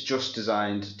think it's just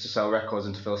designed to sell records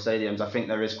and to fill stadiums. I think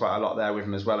there is quite a lot there with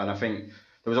him as well, and I think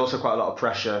there was also quite a lot of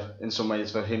pressure in some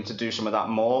ways for him to do some of that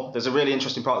more. There's a really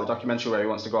interesting part of the documentary where he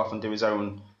wants to go off and do his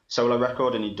own solo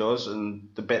record, and he does, and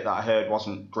the bit that I heard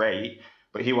wasn't great,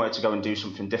 but he wanted to go and do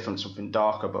something different, something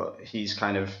darker, but he's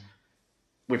kind of,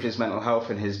 with his mental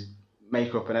health and his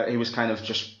makeup, and he was kind of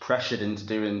just pressured into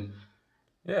doing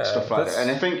stuff like that. And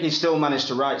I think he still managed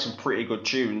to write some pretty good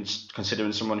tunes,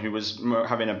 considering someone who was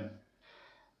having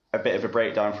a bit of a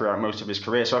breakdown throughout most of his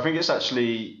career. So I think it's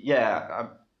actually,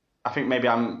 I think maybe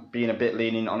I'm being a bit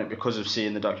lenient on it because of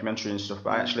seeing the documentary and stuff,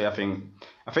 but actually I think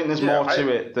there's more to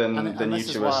it than you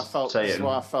two are saying. This is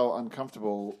why I felt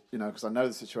uncomfortable, because I know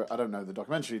the situation. I don't know the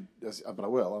documentary, but I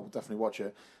will definitely watch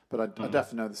it. But I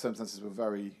definitely know the circumstances were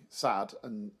very sad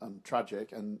and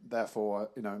tragic, and therefore,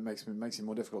 it makes it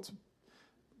more difficult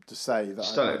to say that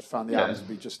I found the album to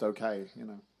be just okay,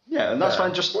 Yeah, and that's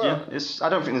fine. I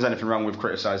don't think there's anything wrong with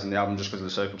criticising the album just because of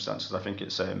the circumstances. I think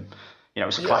it's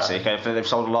it's a classic. They've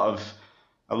sold a lot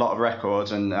of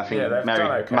records, and I think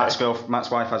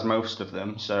Matt's wife has most of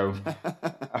them. So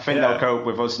I think they'll cope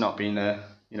with us not being the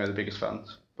biggest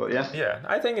fans. But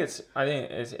I think it's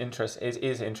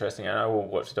interesting, and I will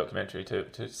watch the documentary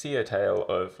to see a tale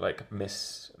of like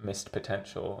missed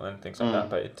potential and things like that.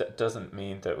 But it doesn't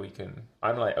mean that we can.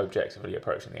 I'm like objectively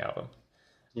approaching the album,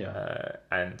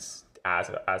 and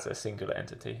as a singular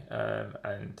entity,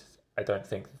 and I don't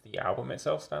think the album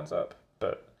itself stands up,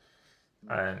 but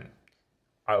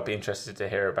I'll be interested to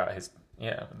hear about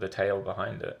the tale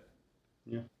behind it.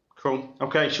 Yeah, cool.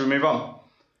 Okay, should we move on?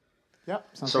 Yeah.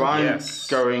 So I'm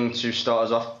going to start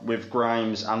us off with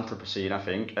Grimes' Anthropocene, I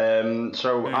think. I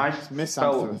Miss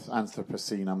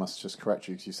Anthropocene. I must just correct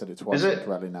you because you said it twice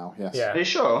correctly now. Yes. Yeah. Are you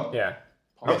sure? Yeah.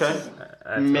 Okay.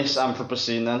 Miss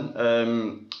Anthropocene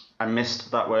then. I missed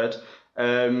that word.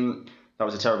 That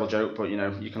was a terrible joke, but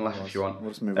you can laugh if you want. We'll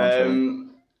just move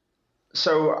on.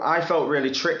 So I felt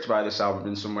really tricked by this album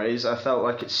in some ways. I felt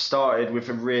like it started with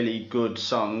a really good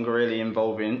song, really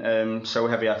involving. So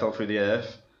Heavy I Fell Through the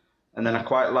Earth. And then I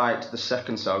quite liked the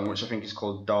second song, which I think is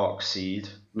called Dark Seed.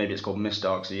 Maybe it's called Miss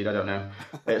Dark Seed, I don't know.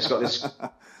 It's got this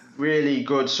really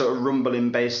good sort of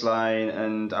rumbling bass line,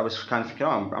 and I was kind of thinking,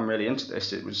 I'm really into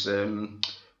this. It was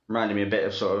reminding me a bit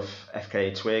of sort of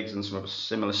FKA Twigs and some other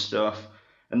similar stuff.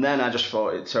 And then I just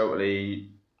thought it totally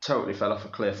fell off a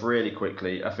cliff really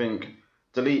quickly. I think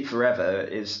Delete Forever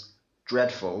is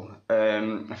dreadful.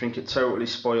 I think it totally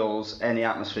spoils any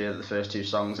atmosphere that the first two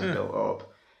songs have built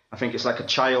up. I think it's like a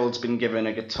child's been given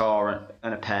a guitar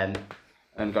and a pen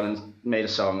and gone and made a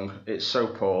song. It's so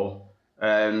poor.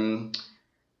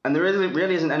 And there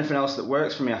really isn't anything else that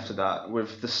works for me after that,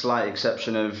 with the slight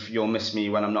exception of You'll Miss Me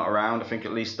When I'm Not Around. I think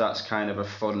at least that's kind of a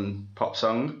fun pop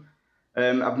song.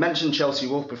 I've mentioned Chelsea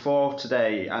Wolfe before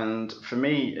today, and for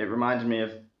me, it reminded me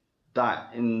of that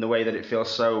in the way that it feels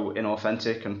so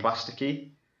inauthentic and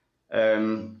plasticky.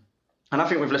 And I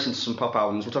think we've listened to some pop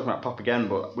albums. We're talking about pop again,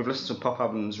 but we've listened to some pop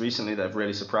albums recently that have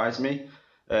really surprised me.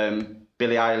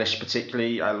 Billie Eilish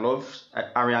particularly, I loved.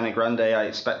 Ariana Grande, I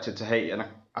expected to hate, and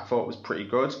I thought was pretty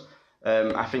good.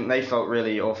 I think they felt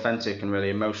really authentic and really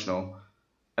emotional.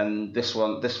 And this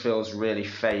feels really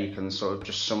fake and sort of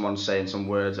just someone saying some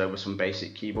words over some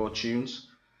basic keyboard tunes.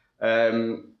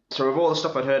 So with all the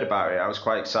stuff I'd heard about it, I was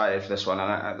quite excited for this one,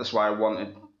 and that's why I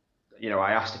wanted,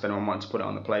 I asked if anyone wanted to put it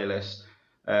on the playlist.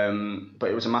 But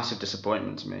it was a massive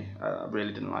disappointment to me. I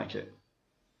really didn't like it.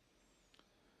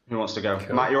 Who wants to go?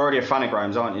 Cool. Matt, you're already a fan of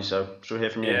Grimes, aren't you? So should we hear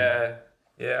from you?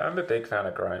 Yeah, I'm a big fan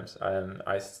of Grimes.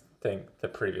 I think the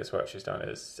previous work she's done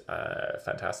is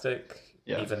fantastic.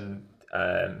 Yeah. Even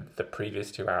the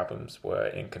previous two albums were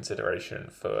in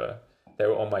consideration they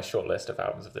were on my short list of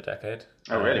albums of the decade.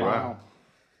 Oh, really? Wow.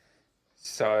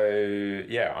 So,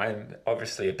 yeah, I'm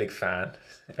obviously a big fan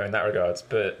in that regards.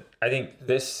 But I think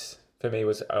this, for me,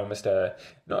 was almost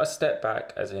not a step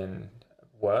back as in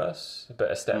worse, but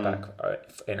a step back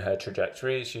in her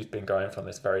trajectory. She's been going from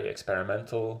this very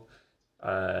experimental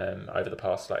over the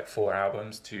past 4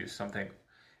 albums to something.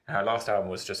 Her last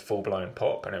album was just full-blown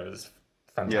pop, and it was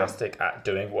fantastic at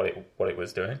doing what it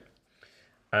was doing.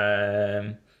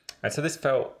 And so this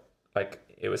felt like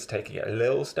it was taking a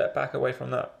little step back away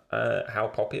from that, how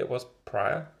poppy it was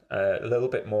prior, a little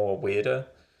bit more weirder.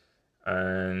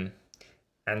 And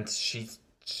she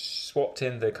swapped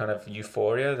in the kind of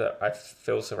euphoria that I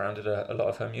feel surrounded a lot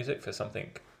of her music for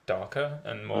something darker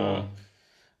and more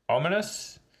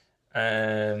ominous.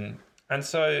 And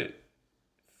so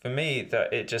for me,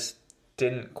 that it just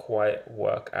didn't quite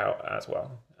work out as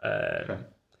well.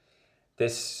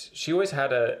 She always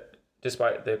had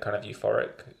despite the kind of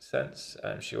euphoric sense,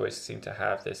 she always seemed to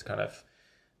have this kind of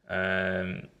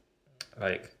an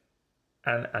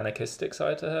anarchistic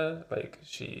side to her. Like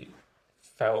she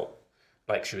felt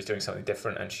like she was doing something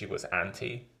different, and she was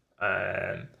anti.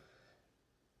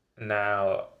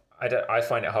 Now I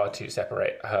find it hard to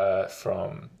separate her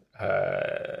from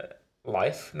her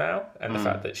life now, and the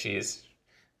fact that she's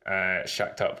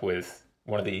shacked up with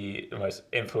one of the most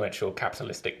influential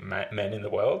capitalistic men in the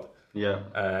world. Yeah.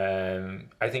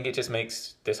 I think it just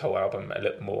makes this whole album a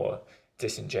little more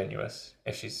disingenuous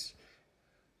if she's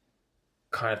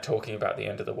kind of talking about the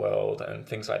end of the world and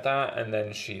things like that, and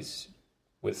then she's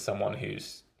with someone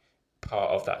who's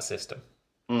part of that system.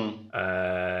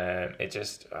 It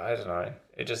just, I don't know,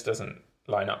 it just doesn't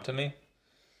line up to me.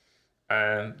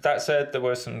 That said, there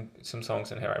were some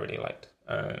songs in here I really liked.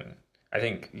 I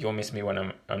think You'll Miss Me When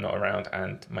I'm Not Around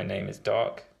and My Name Is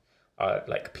Dark are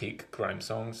like peak grime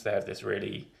songs. They have this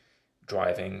really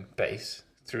driving bass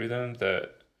through them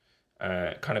that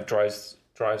kind of drives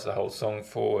the whole song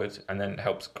forward and then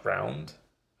helps ground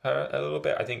her a little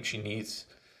bit. I think she needs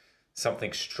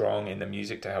something strong in the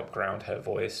music to help ground her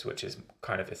voice, which is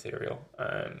kind of ethereal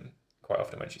quite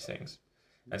often when she sings.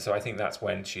 And so I think that's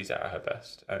when she's at her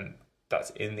best, and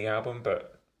that's in the album,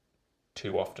 but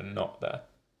too often not there.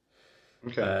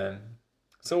 Okay.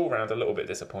 So all around a little bit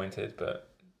disappointed, but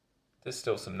there's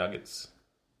still some nuggets.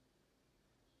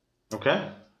 Okay.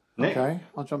 Nick? Okay,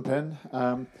 I'll jump in.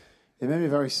 It made me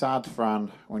very sad,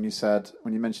 Fran, when you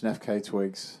mentioned FKA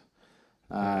Twigs.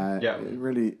 It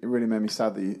really made me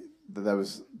sad that there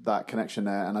was that connection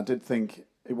there, and I did think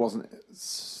it wasn't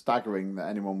staggering that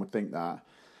anyone would think that.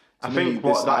 I think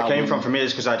what that came from for me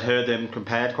is because I'd heard them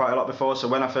compared quite a lot before. So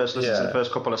when I first listened to the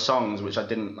first couple of songs, which I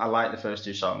liked the first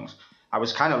 2 songs, I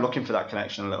was kind of looking for that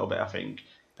connection a little bit, I think,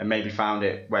 and maybe found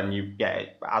it when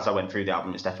as I went through the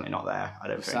album, it's definitely not there. I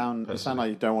don't think. You sound like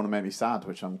you don't want to make me sad,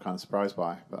 which I'm kind of surprised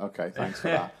by. But okay, thanks for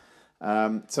that.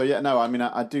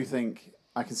 I do think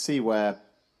I can see where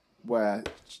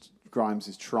Grimes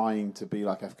is trying to be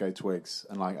like FKA Twigs,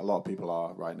 and like a lot of people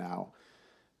are right now.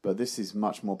 But this is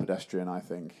much more pedestrian, I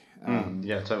think.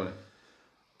 Yeah, totally.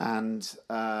 And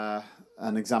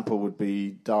an example would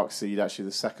be Dark Seed, actually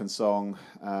the second song,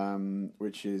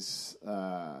 which is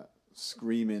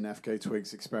screaming FK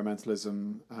Twigs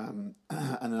experimentalism. And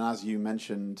then, as you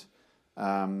mentioned,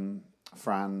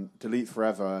 Fran, Delete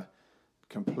Forever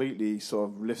completely sort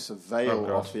of lifts a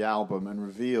veil off the album and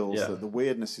reveals that the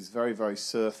weirdness is very, very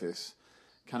surface.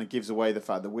 Kind of gives away the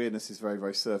fact that weirdness is very,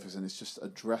 very surface, and it's just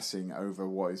addressing over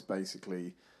what is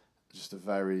basically just a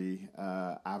very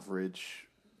average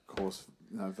course,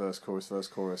 verse,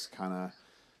 chorus kind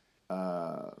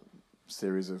of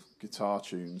series of guitar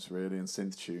tunes, really, and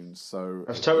synth tunes. So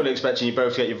I was totally expecting you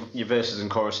both to get your verses and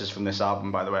choruses from this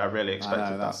album. By the way, I really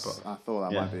expected that. But I thought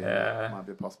that might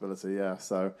be a possibility. Yeah.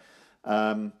 So,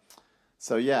 what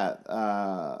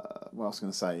else was I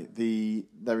going to say?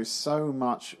 There is so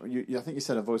much. I think you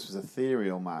said her voice was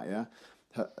ethereal, Matt. Yeah.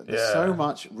 There's so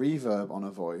much reverb on her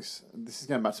voice. This is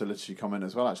going back to a literary comment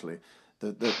as well, actually.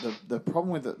 The problem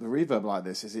with the reverb like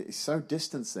this is it's so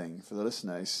distancing for the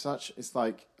listener. It's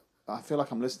like I feel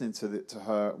like I'm listening to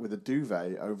her with a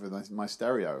duvet over my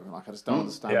stereo. Like I just don't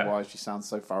understand why she sounds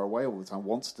so far away all the time.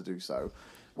 Wants to do so.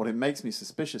 What it makes me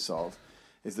suspicious of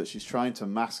is that she's trying to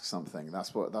mask something.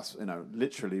 That's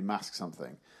literally mask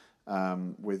something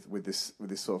with this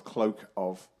sort of cloak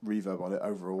of reverb on it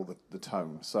over all the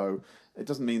tone. So it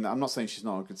doesn't mean that I'm not saying she's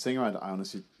not a good singer. I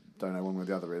honestly don't know one way or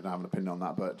the other. I don't have an opinion on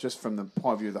that. But just from the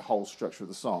point of view of the whole structure of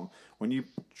the song, when you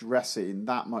dress it in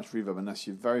that much reverb, unless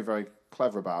you're very, very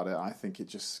clever about it, I think it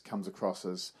just comes across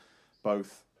as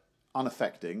both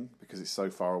unaffecting because it's so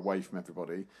far away from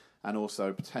everybody, and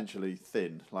also potentially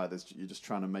thin. Like you're just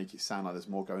trying to make it sound like there's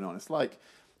more going on. It's like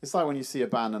when you see a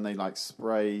band and they like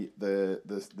spray the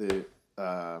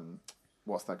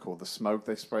what's that called? The smoke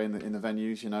they spray in the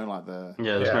venues, like the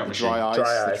dry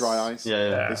ice.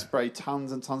 Yeah. They spray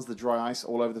tons and tons of the dry ice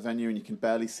all over the venue, and you can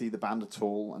barely see the band at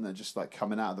all, and they're just like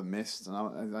coming out of the mist.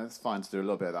 And it's fine to do a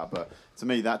little bit of that, but to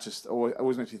me that just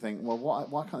always makes me think, well,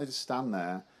 why can't they just stand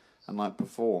there and like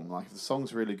perform? Like if the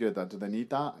song's really good, do they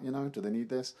need that? Do they need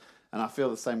this? And I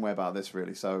feel the same way about this,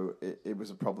 really. So it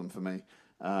was a problem for me.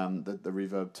 The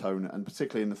reverb tone, and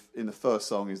particularly in the first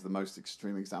song is the most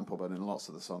extreme example, but in lots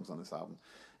of the songs on this album.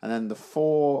 And then the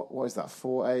 4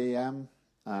 a.m.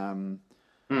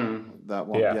 That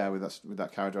one, with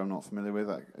that character I'm not familiar with.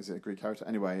 Is it a Greek character?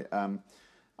 Anyway,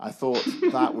 I thought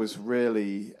that was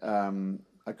really a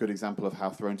good example of how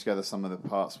thrown together some of the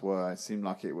parts were. It seemed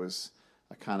like it was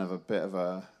a kind of a bit of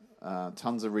a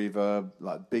tons of reverb,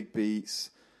 like big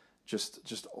beats.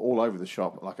 Just all over the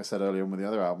shop, like I said earlier on with the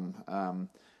other album,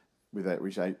 with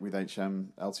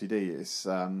HM LTD,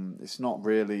 it's not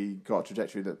really got a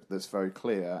trajectory that's very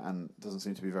clear and doesn't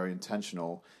seem to be very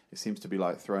intentional. It seems to be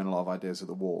like throwing a lot of ideas at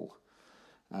the wall.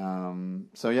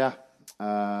 That's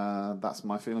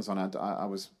my feelings on it. I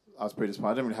was pretty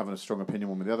disappointed. I didn't really have a strong opinion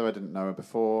one with the other. I didn't know her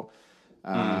before,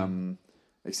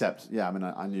 except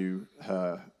I knew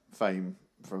her fame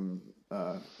from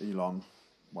Elon,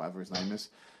 whatever his name is.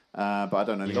 But I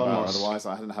don't know anything about it otherwise.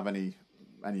 I didn't have any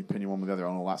opinion one with the other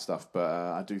on all that stuff. But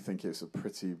I do think it's a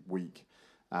pretty weak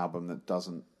album that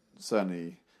doesn't.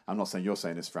 Certainly, I'm not saying you're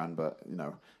saying this, Fran, but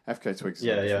FK Twigs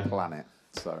is a planet.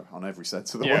 So on every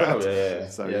sense of the word.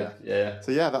 So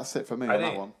that's it for me on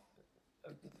that one.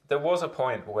 There was a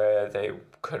point where they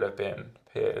could have been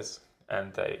peers,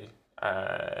 and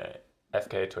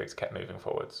FK Twigs kept moving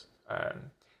forwards,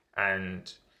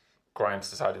 and Grimes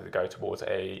decided to go towards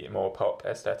a more pop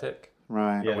aesthetic,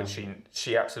 right? Which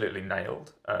she absolutely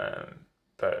nailed.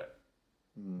 But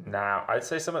now I'd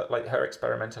say some of her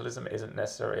experimentalism isn't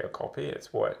necessarily a copy;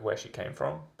 it's where she came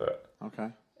from. But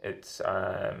it's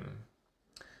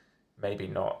maybe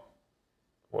not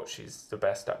what she's the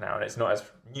best at now, and it's not as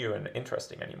new and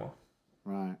interesting anymore.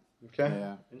 Right. Okay.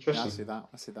 Yeah. Interesting. Yeah,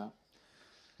 I see that.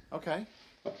 Okay.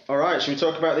 All right. Should we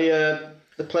talk about the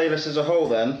playlist as a whole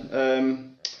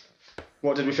then?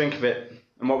 What did we think of it?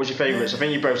 And what was your favourites? I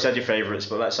think you both said your favourites,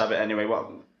 but let's have it anyway.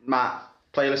 Matt,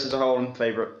 playlist as a whole and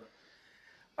favourite?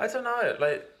 I don't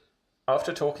know.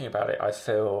 After talking about it, I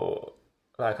feel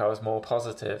like I was more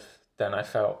positive than I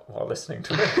felt while listening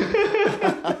to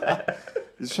it.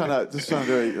 Just trying to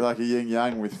do it like a yin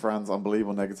yang with Fran's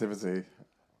unbelievable negativity.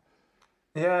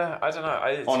 Yeah, I don't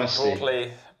know.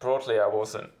 Honestly, broadly, I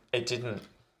wasn't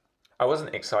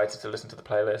excited to listen to the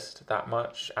playlist that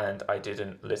much, and I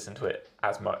didn't listen to it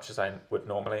as much as I would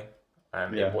normally.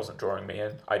 It wasn't drawing me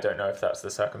in. I don't know if that's the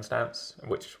circumstance in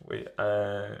which we.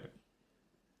 No,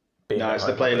 it's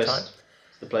the playlist.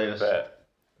 It's the playlist.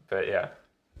 But yeah,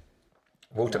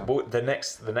 the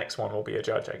next one will be a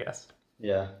judge, I guess.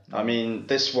 Yeah, I mean,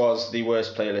 this was the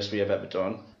worst playlist we have ever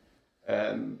done.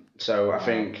 So I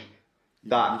think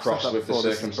that You've said crossed that with the before,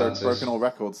 this has circumstances. broken all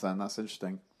records. Then that's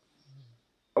interesting.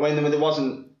 I mean, there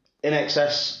wasn't In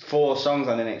Excess. 4 songs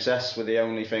on In Excess were the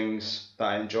only things that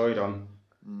I enjoyed on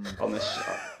this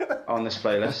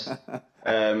playlist.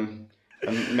 And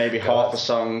maybe half a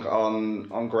song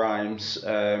on Grimes.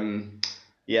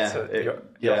 Yeah, So it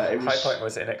your was. high point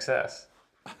was In Excess.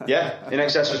 Yeah, In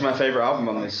Excess was my favourite album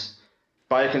on this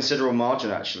by a considerable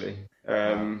margin, actually.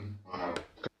 I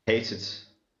hated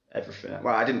everything.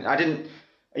 Well, I didn't.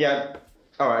 Yeah.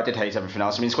 Oh, I did hate everything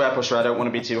else. I mean, Square Pusher, I don't want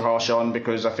to be too harsh on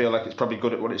because I feel like it's probably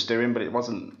good at what it's doing, but it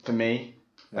wasn't for me.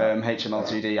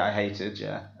 HMLTD, I hated.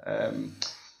 Yeah.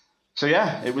 So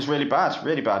yeah, it was really bad,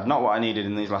 really bad. Not what I needed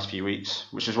in these last few weeks,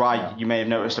 which is why you may have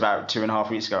noticed about 2.5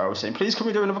 weeks ago I was saying, please can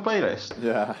we do another playlist?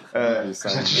 Yeah. Because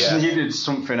I just needed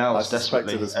something else I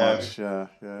desperately. suspected as much.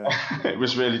 Yeah. It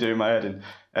was really doing my head in.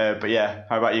 But yeah,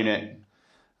 how about you, Nick?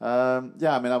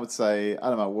 Yeah, I mean, I would say, I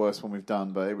don't know, worst one we've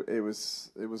done, but it was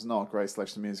not a great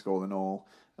selection of music all in all.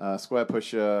 Square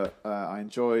Pusher, I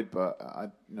enjoyed, but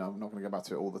I'm not going to go back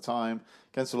to it all the time.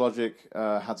 Against the Logic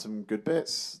had some good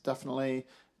bits, definitely,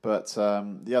 but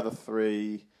the other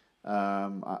 3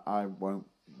 I won't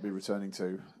be returning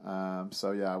to.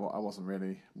 So yeah, I wasn't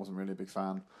really a big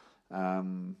fan.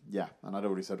 Yeah, and I'd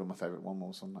already said what my favourite one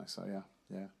was on there. So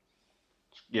yeah.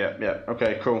 Yeah.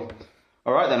 Okay, cool.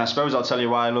 All right, then I suppose I'll tell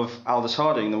you why I love Aldous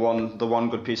Harding, the one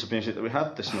good piece of music that we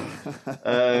had this month.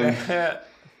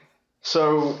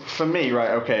 So for me, right,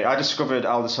 okay, I discovered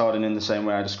Aldous Harding in the same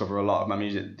way I discover a lot of my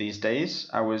music these days.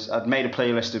 I'd made a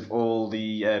playlist of all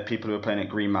the people who were playing at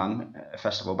Green Man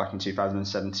Festival back in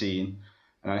 2017,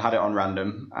 and I had it on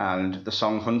random, and the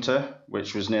song Hunter,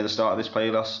 which was near the start of this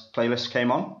playlist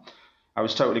came on. I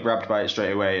was totally grabbed by it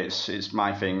straight away. It's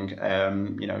my thing.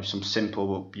 Some simple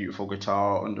but beautiful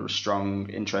guitar under a strong,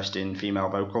 interesting female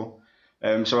vocal.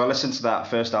 So I listened to that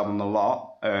first album a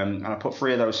lot, and I put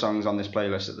 3 of those songs on this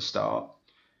playlist at the start.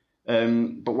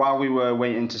 But while we were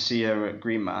waiting to see her at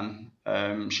Green Man,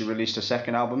 she released her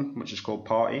second album, which is called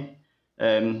Party.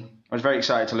 I was very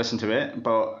excited to listen to it,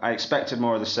 but I expected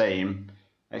more of the same.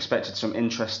 I expected some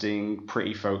interesting,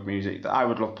 pretty folk music that I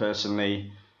would love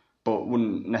personally, but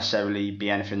wouldn't necessarily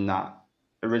be anything that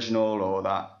original or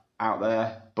that out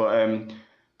there. But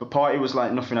Party was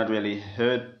like nothing I'd really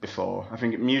heard before. I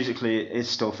think musically it is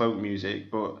still folk music,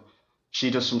 but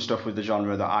she does some stuff with the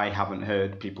genre that I haven't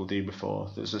heard people do before.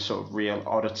 There's a sort of real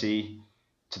oddity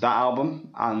to that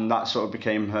album, and that sort of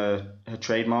became her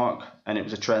trademark, and it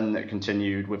was a trend that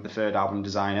continued with the third album,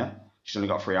 Designer. She's only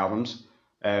got 3 albums.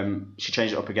 She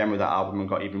changed it up again with that album and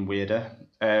got even weirder.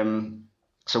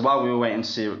 So while we were waiting to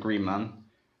see her at Green Man,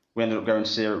 we ended up going to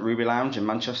see her at Ruby Lounge in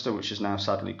Manchester, which is now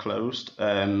sadly closed.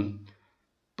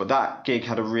 But that gig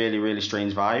had a really, really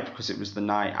strange vibe because it was the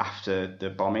night after the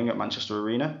bombing at Manchester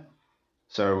Arena.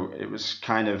 So it was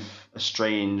kind of a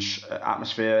strange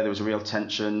atmosphere. There was a real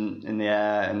tension in the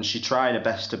air, and she tried her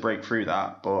best to break through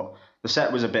that, but the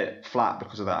set was a bit flat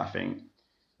because of that, I think.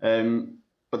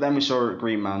 But then we saw her at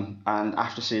Green Man, and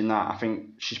after seeing that, I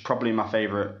think she's probably my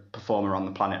favourite performer on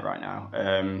the planet right now.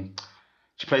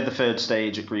 She played the 3rd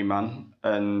stage at Green Man,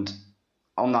 and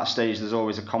on that stage there's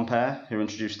always a compere who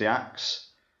introduced the acts.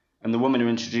 And the woman who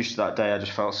introduced her that day, I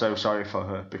just felt so sorry for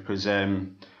her because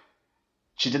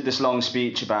she did this long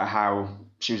speech about how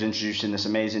she was introducing this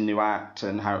amazing new act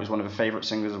and how it was one of her favourite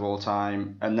singers of all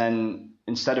time. And then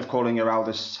instead of calling her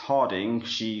Aldous Harding,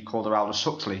 she called her Aldous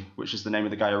Huxley, which is the name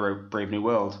of the guy who wrote Brave New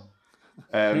World.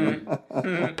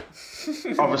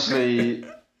 Obviously,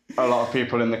 a lot of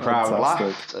people in the crowd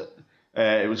laughed.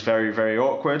 It was very, very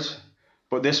awkward.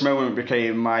 But this moment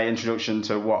became my introduction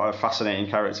to what a fascinating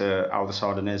character Aldous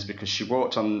Harding is, because she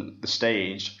walked on the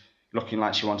stage looking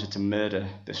like she wanted to murder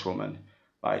this woman.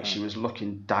 Like she was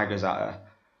looking daggers at her.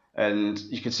 And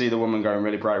you could see the woman going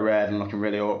really bright red and looking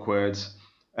really awkward.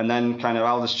 And then kind of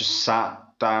Aldous just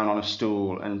sat down on a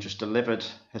stool and just delivered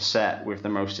her set with the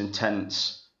most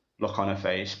intense look on her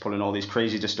face, pulling all these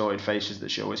crazy distorted faces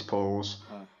that she always pulls.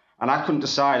 And I couldn't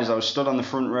decide, as I was stood on the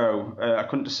front row, I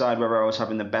couldn't decide whether I was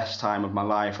having the best time of my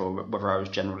life or whether I was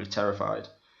generally terrified.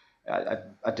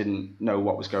 I didn't know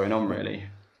what was going on, really.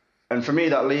 And for me,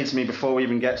 that leads me, before we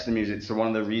even get to the music, to one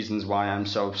of the reasons why I'm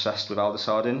so obsessed with Aldous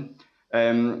Harding. I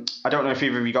don't know if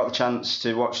either of you got the chance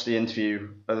to watch the interview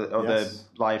or the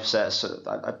live sets.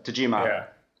 Did you,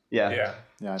 Matt? Yeah.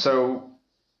 So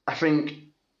I think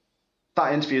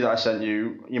that interview that I sent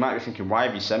you, you might be thinking, why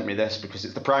have you sent me this? Because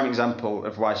it's the prime example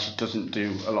of why she doesn't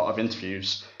do a lot of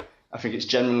interviews. I think it's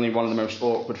genuinely one of the most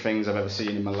awkward things I've ever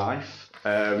seen in my life.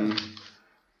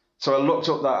 So I looked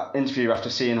up that interview after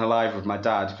seeing her live with my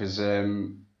dad, because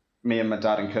me and my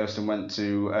dad and Kirsten went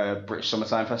to British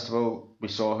Summertime Festival. We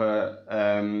saw her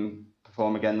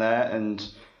perform again there, and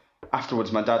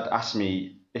afterwards my dad asked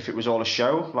me if it was all a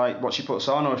show, like what she puts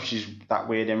on, or if she's that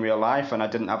weird in real life, and I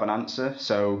didn't have an answer.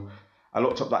 So I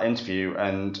looked up that interview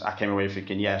and I came away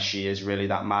thinking, yeah, she is really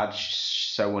that mad. She's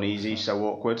so uneasy, so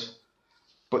awkward.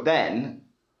 But then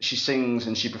she sings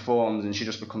and she performs and she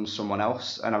just becomes someone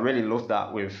else. And I really love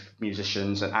that with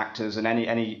musicians and actors and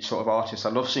any sort of artists.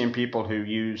 I love seeing people who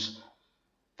use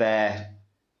their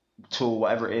tool,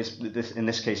 whatever it is, in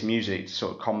this case music, to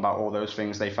sort of combat all those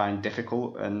things they find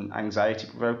difficult and anxiety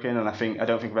provoking. And I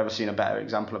don't think I've ever seen a better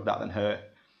example of that than her.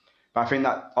 But I think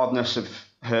that oddness of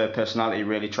her personality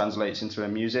really translates into her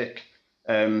music.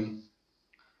 So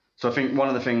I think one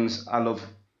of the things I love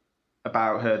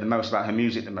about her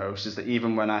music the most, is that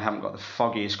even when I haven't got the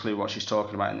foggiest clue what she's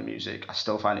talking about in the music, I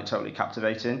still find it totally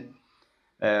captivating.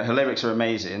 Her lyrics are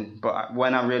amazing, but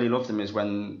when I really love them is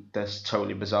when they're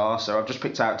totally bizarre. So I've just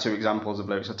picked out 2 examples of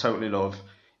lyrics I totally love,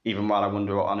 even while I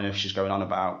wonder what on earth she's going on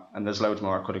about. And there's loads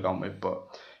more I could have gone with.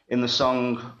 But in the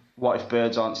song, What If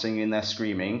Birds Aren't Singing, They're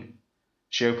Screaming,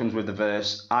 she opens with the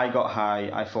verse, I got high,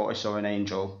 I thought I saw an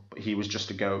angel, but he was just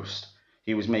a ghost.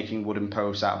 He was making wooden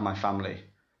posts out of my family.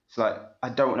 It's like, I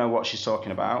don't know what she's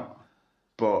talking about,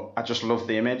 but I just love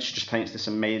the image. She just paints this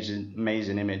amazing,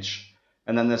 amazing image.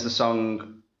 And then there's the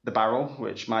song The Barrel,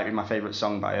 which might be my favourite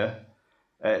song by her.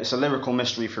 It's a lyrical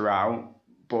mystery throughout,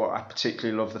 but I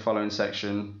particularly love the following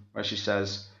section where she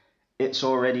says, it's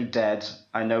already dead,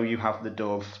 I know you have the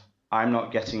dove, I'm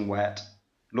not getting wet,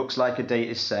 looks like a date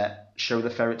is set, show the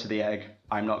ferret to the egg,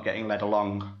 I'm not getting led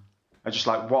along. I'm just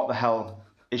like, what the hell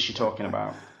is she talking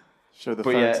about? Show the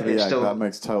ferret to the egg, that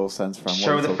makes total sense from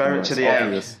show the ferret to the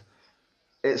egg.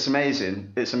 It's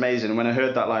amazing. It's amazing. When I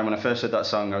heard that line, when I first heard that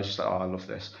song, I was just like, oh, I love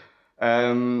this.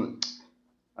 And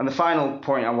the final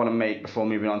point I want to make before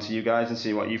moving on to you guys and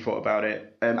see what you thought about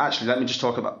it. Actually, let me just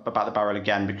talk about The Barrel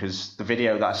again, because the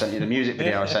video that I sent you, the music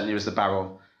video I sent you, is The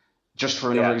Barrel. Just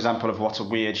for another example of what a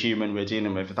weird human we're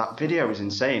dealing with. That video is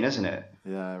insane, isn't it?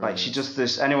 Yeah. Like, she does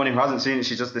this, anyone who hasn't seen it,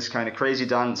 she does this kind of crazy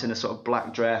dance in a sort of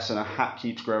black dress and her hat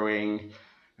keeps growing.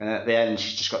 And at the end,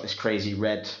 she's just got this crazy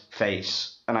red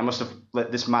face. And I must have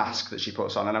lit this mask that she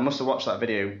puts on, and I must have watched that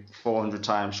video 400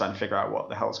 times trying to figure out what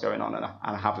the hell's going on, and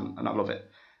I haven't, and I love it.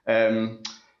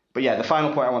 But yeah, the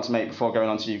final point I want to make before going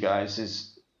on to you guys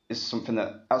is something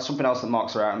else that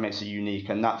marks her out and makes her unique,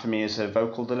 and that for me is her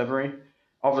vocal delivery.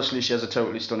 Obviously, she has a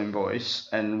totally stunning voice,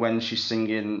 and when she's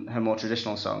singing her more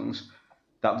traditional songs,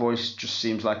 that voice just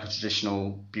seems like a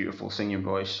traditional, beautiful singing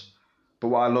voice. But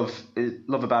what I love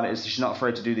about it is she's not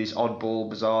afraid to do these oddball,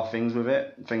 bizarre things with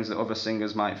it, things that other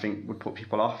singers might think would put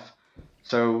people off.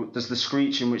 So there's the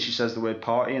screech in which she says the word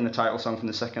party in the title song from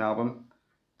the second album,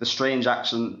 the strange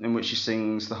accent in which she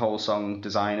sings the whole song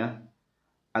Designer,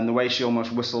 and the way she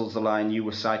almost whistles the line You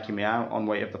Were Psyching Me Out on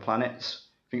Weight of the Planets.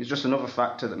 I think it's just another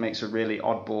factor that makes her a really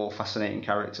oddball, fascinating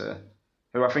character,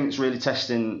 who I think is really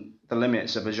testing the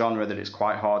limits of a genre that it's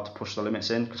quite hard to push the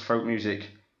limits in, because folk music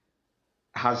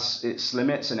has its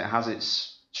limits and it has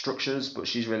its structures, but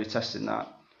she's really testing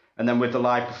that. And then with the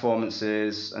live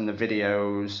performances and the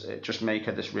videos, it just make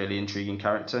her this really intriguing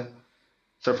character.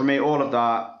 So for me, all of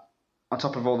that, on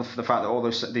top of all the fact that all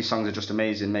these songs are just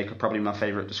amazing, make her probably my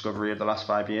favourite discovery of the last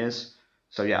 5 years.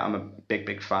 So yeah, I'm a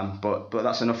big fan. But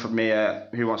that's enough for me.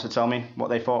 Who wants to tell me what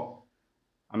they thought?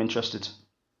 I'm interested.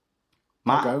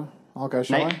 Matt? I'll go,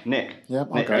 shall I? Nick. Yeah,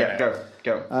 Nick, go. Yeah,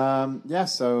 go.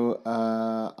 So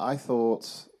I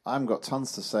thought, I haven't got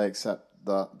tons to say except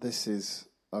that this is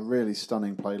a really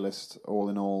stunning playlist all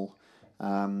in all.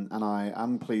 And I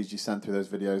am pleased you sent through those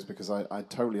videos, because I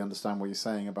totally understand what you're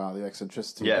saying about the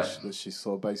eccentricity that she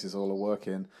sort of bases all her work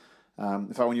in.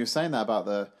 In fact, when you were saying that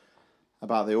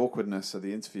about the awkwardness of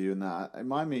the interview and that, it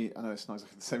reminded me, I know it's not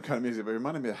exactly the same kind of music, but it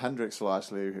reminded me of Hendrix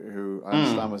actually, who I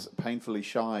understand was painfully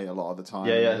shy a lot of the time.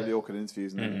 Really awkward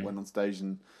interviews, and then went on stage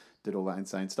and did all that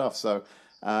insane stuff. So,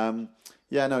 no.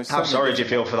 How sorry do you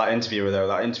feel for that interviewer though?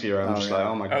 That interviewer, I'm like,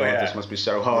 oh my God, this must be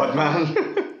so hard, man.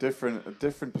 A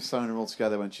different persona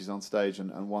altogether when she's on stage,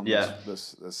 and one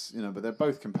that's but they're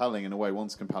both compelling in a way.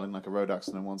 One's compelling like a road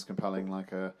accident, and one's compelling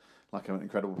like an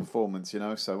incredible performance,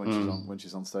 So when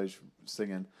she's on stage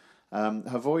singing,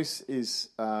 her voice is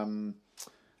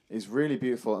really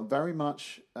beautiful and very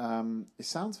much. It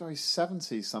sounds very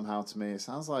 70s somehow to me. It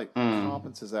sounds like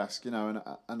Carpenters-esque,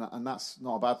 and that's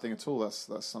not a bad thing at all.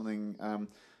 That's something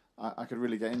I could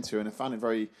really get into, and I found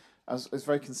it it's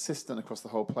very consistent across the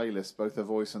whole playlist, both her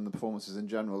voice and the performances in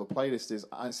general. The playlist is,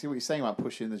 I see what you're saying about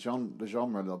pushing the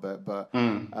genre a little bit, but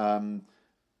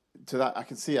to that, I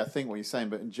think what you're saying,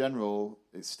 but in general,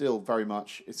 it's still very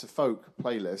much, it's a folk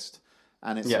playlist,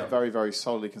 and it's a very, very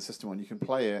solidly consistent one. You can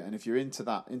play it, and if you're into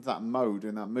that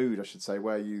mood, I should say,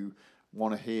 where you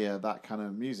want to hear that kind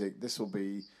of music, this will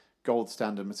be gold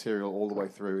standard material all the way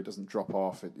through. It doesn't drop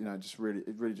off. It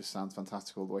really just sounds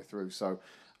fantastic all the way through. So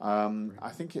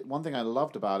I think one thing I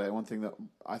loved about it, one thing that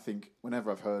I think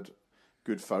whenever I've heard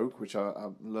good folk, which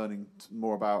I'm learning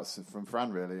more about from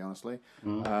Fran, really, honestly,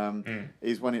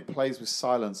 is when it plays with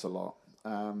silence a lot.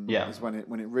 Is when it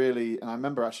really, and I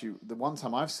remember actually the one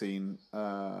time I've seen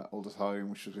Aldous Home,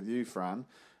 which was with you, Fran,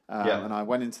 and I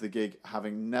went into the gig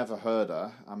having never heard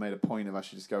her. I made a point of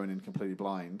actually just going in completely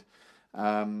blind.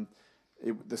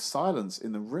 The silence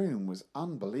in the room was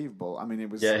unbelievable. I mean, it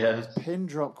was pin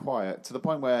drop quiet to the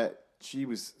point where she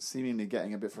was seemingly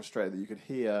getting a bit frustrated that you could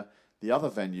hear the other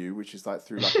venue, which is like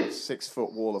through like a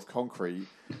 6-foot wall of concrete,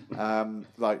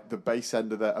 like the bass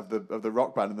end of the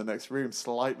rock band in the next room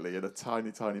slightly in a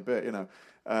tiny bit.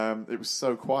 It was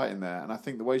so quiet in there, and I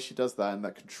think the way she does that and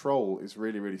that control is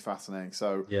really, really fascinating.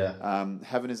 So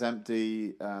Heaven Is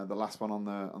Empty, the last one on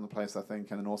the playlist, I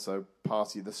think, and then also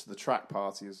Party, the track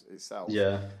Party itself,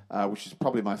 which is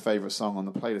probably my favourite song on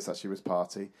the playlist. Actually, was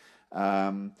Party.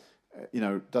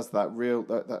 Does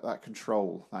that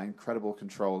control, that incredible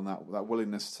control, and that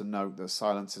willingness to note that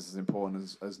silence is as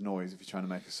important as noise if you're trying to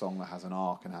make a song that has an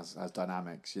arc and has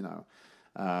dynamics.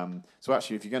 So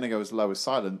actually, if you're going to go as low as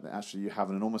silent, actually you have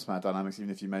an enormous amount of dynamics. Even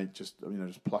if you make just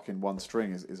pluck in one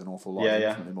string is an awful lot,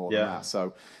 infinitely more than that.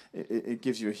 So it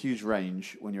gives you a huge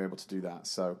range when you're able to do that.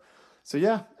 So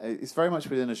yeah, it's very much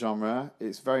within a genre.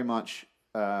 It's very much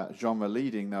genre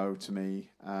leading, though, to me.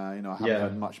 I haven't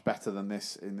heard much better than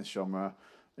this in this genre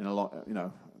in a lot.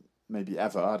 Maybe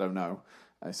ever. I don't know.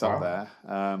 It's up there.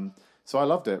 So I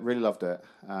loved it. Really loved it.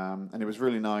 And it was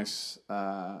really nice.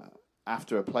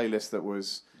 After a playlist that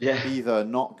was either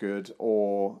not good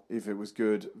or, if it was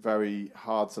good, very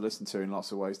hard to listen to in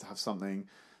lots of ways, to have something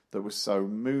that was so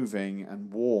moving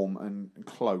and warm and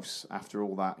close after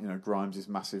all that, Grimes'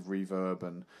 massive reverb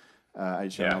and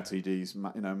HMLTD's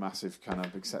massive kind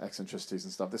of eccentricities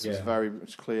and stuff. This was very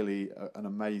much clearly an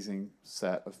amazing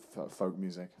set of folk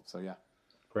music. So yeah.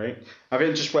 Great. I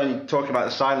think just when talking about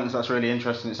the silence, that's really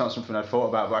interesting. It's not something I'd thought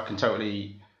about, but I can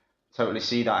totally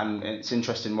see that, and it's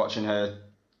interesting watching her.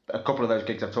 A couple of those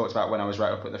gigs I've talked about when I was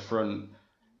right up at the front,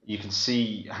 you can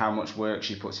see how much work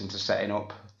she puts into setting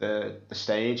up the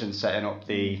stage and setting up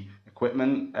the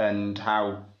equipment, and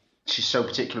how she's so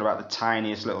particular about the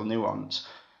tiniest little nuance.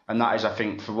 And that is, I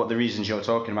think, for what the reasons you're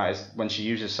talking about, is when she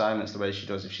uses silence the way she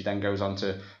does, if she then goes on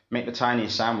to make the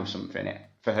tiniest sound with something,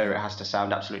 for her it has to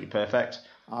sound absolutely perfect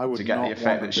to get the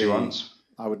effect that she wants.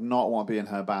 I would not want to be in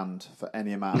her band for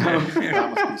any amount of time.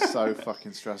 That must be so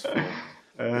fucking stressful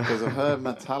because of her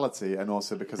mentality and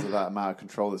also because of that amount of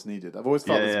control that's needed. I've always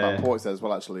felt this about Portishead as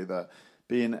well, actually, that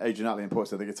being Adrian Utley and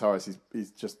Portishead, the guitarist,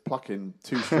 he's just plucking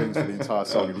 2 strings for the entire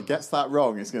song. If he gets that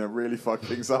wrong, it's going to really fuck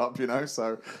things up,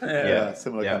 So,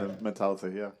 similar kind of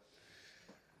mentality,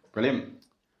 Brilliant.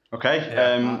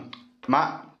 Okay,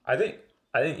 Matt? I think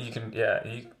you can,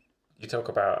 you talk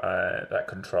about that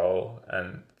control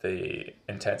and the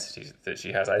intensity that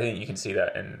she has. I think you can see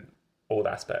that in all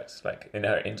aspects, like in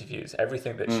her interviews,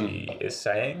 everything that she is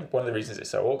saying. One of the reasons it's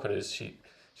so awkward is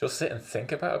she'll sit and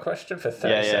think about a question for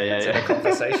 30 seconds in a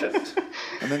conversation.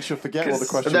 And then she'll forget what the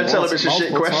question was. And then tell him it's a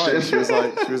shit question. She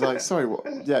was like, sorry, what?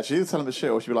 Yeah, she either tell him it's shit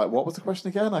or she'd be like, what was the question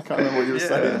again? I can't remember what you were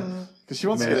saying. Because she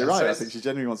wants to get it right. I think she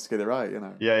genuinely wants to get it right,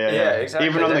 Yeah, exactly.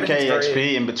 Even on the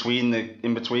KEXP,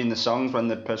 in between the songs, when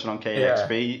the person on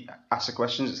KEXP asks the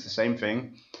questions, it's the same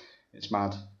thing. It's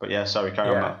mad. But sorry,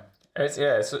 carry on, Matt.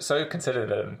 It's so considered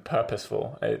and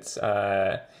purposeful. It's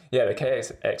the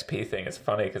KEXP thing is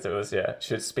funny because it was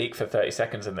she'd speak for 30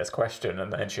 seconds in this question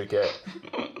and then she'd get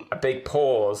a big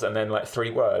pause and then like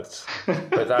 3 words,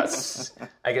 but that's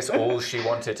I guess all she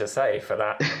wanted to say for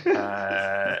that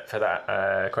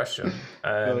question.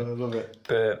 I love it.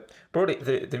 But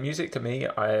broadly, the music to me,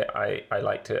 I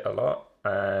liked it a lot.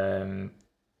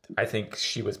 I think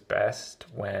she was best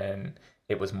when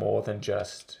it was more than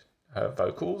just her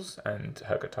vocals and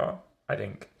her guitar. I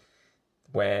think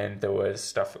when there was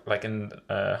stuff like in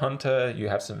Hunter, you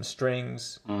have some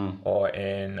strings, or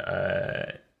in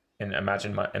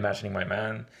Imagining My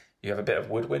Man, you have a bit of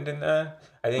woodwind in there.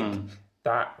 I think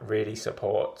that really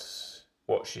supports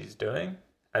what she's doing.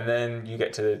 And then you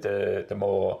get to the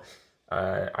more,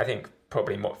 I think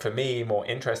probably more, for me, more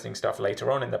interesting stuff later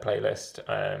on in the playlist,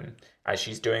 as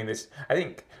she's doing this. I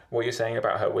think what you're saying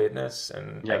about her weirdness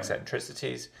and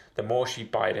eccentricities, the more she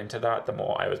buyed into that, the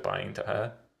more I was buying into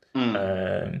her.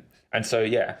 And so,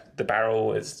 yeah, The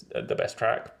Barrel is the best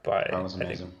track That was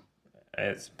amazing.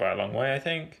 It's by a long way, I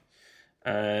think.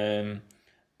 And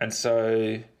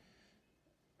so,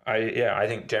 I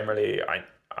think generally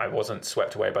I wasn't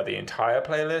swept away by the entire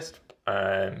playlist.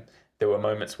 There were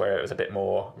moments where it was a bit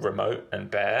more remote and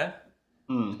bare,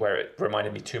 where it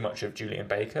reminded me too much of Julian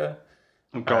Baker.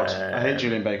 Oh, God, I hate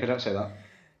Julian Baker, don't say that.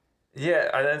 Yeah,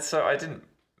 and then so I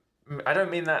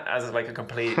don't mean that as like a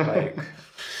complete like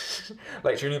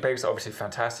like Julian Baker's obviously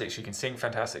fantastic. She can sing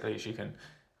fantastically. She can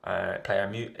play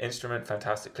a instrument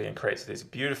fantastically and creates these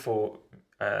beautiful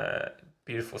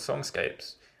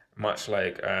songscapes, much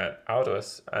like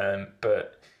Aldous.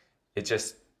 But it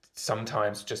just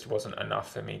sometimes just wasn't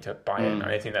enough for me to buy in.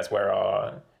 And I think that's where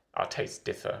our tastes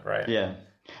differ, right? Yeah.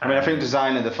 I mean, I think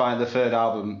Designer, the third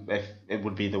album, if it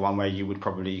would be the one where you would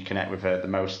probably connect with her the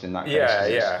most in that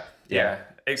case. Yeah,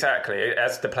 exactly.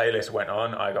 As the playlist went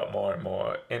on, I got more and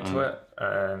more into it.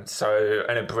 So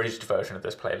an abridged version of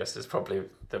this playlist is probably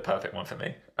the perfect one for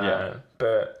me.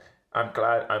 But I'm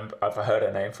glad I've heard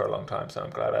her name for a long time, so I'm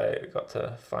glad I got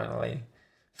to finally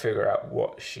figure out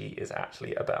what she is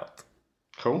actually about.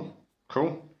 Cool.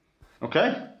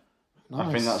 Okay. Nice.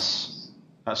 I think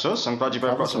that's us. I'm glad you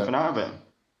both got something out of it.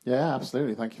 Yeah,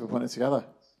 absolutely. Thank you for putting it together.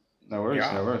 No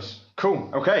worries. Cool.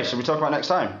 Okay, so we talk about next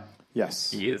time.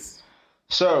 Yes. Yes.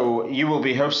 So you will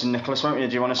be hosting, Nicholas, won't you?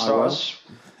 Do you want to start us?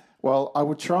 Well, I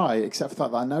would try, except for the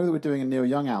fact that I know that we're doing a Neil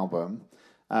Young album.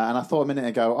 And I thought a minute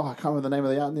ago, I can't remember the name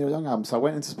of the Neil Young album. So I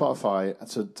went into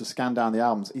Spotify to scan down the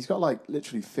albums. He's got like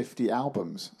literally 50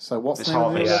 albums. So what's the name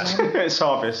of the album? It's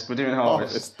Harvest. We're doing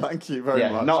Harvest. Thank you very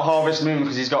much. Not Harvest Moon,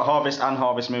 because he's got Harvest and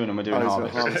Harvest Moon, and we're doing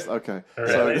Harvest. Okay.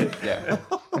 Really?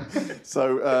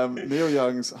 So Neil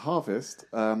Young's Harvest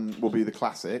will be the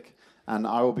classic, and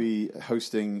I will be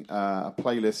hosting a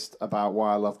playlist about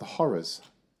why I love the horrors.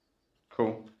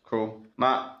 Cool.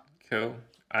 Matt? Cool.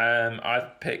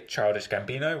 I've picked Childish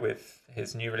Gambino with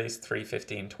his new release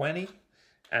 3:15:20,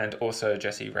 and also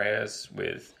Jesse Reyes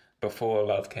with Before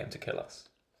Love Came to Kill Us.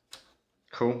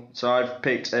 Cool. So I've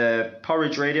picked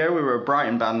Porridge Radio. We were a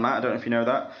Brighton band, Matt. I don't know if you know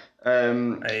that.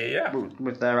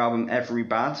 With their album Every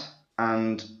Bad,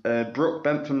 and Brooke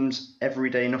Bentham's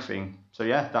Everyday Nothing. So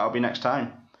yeah, that'll be next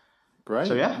time. Great.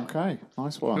 So yeah. Okay.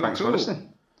 Nice one. Thanks for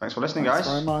listening. Thanks for listening, guys.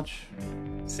 Thanks very much.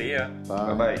 See ya.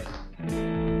 Bye.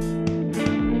 Bye-bye.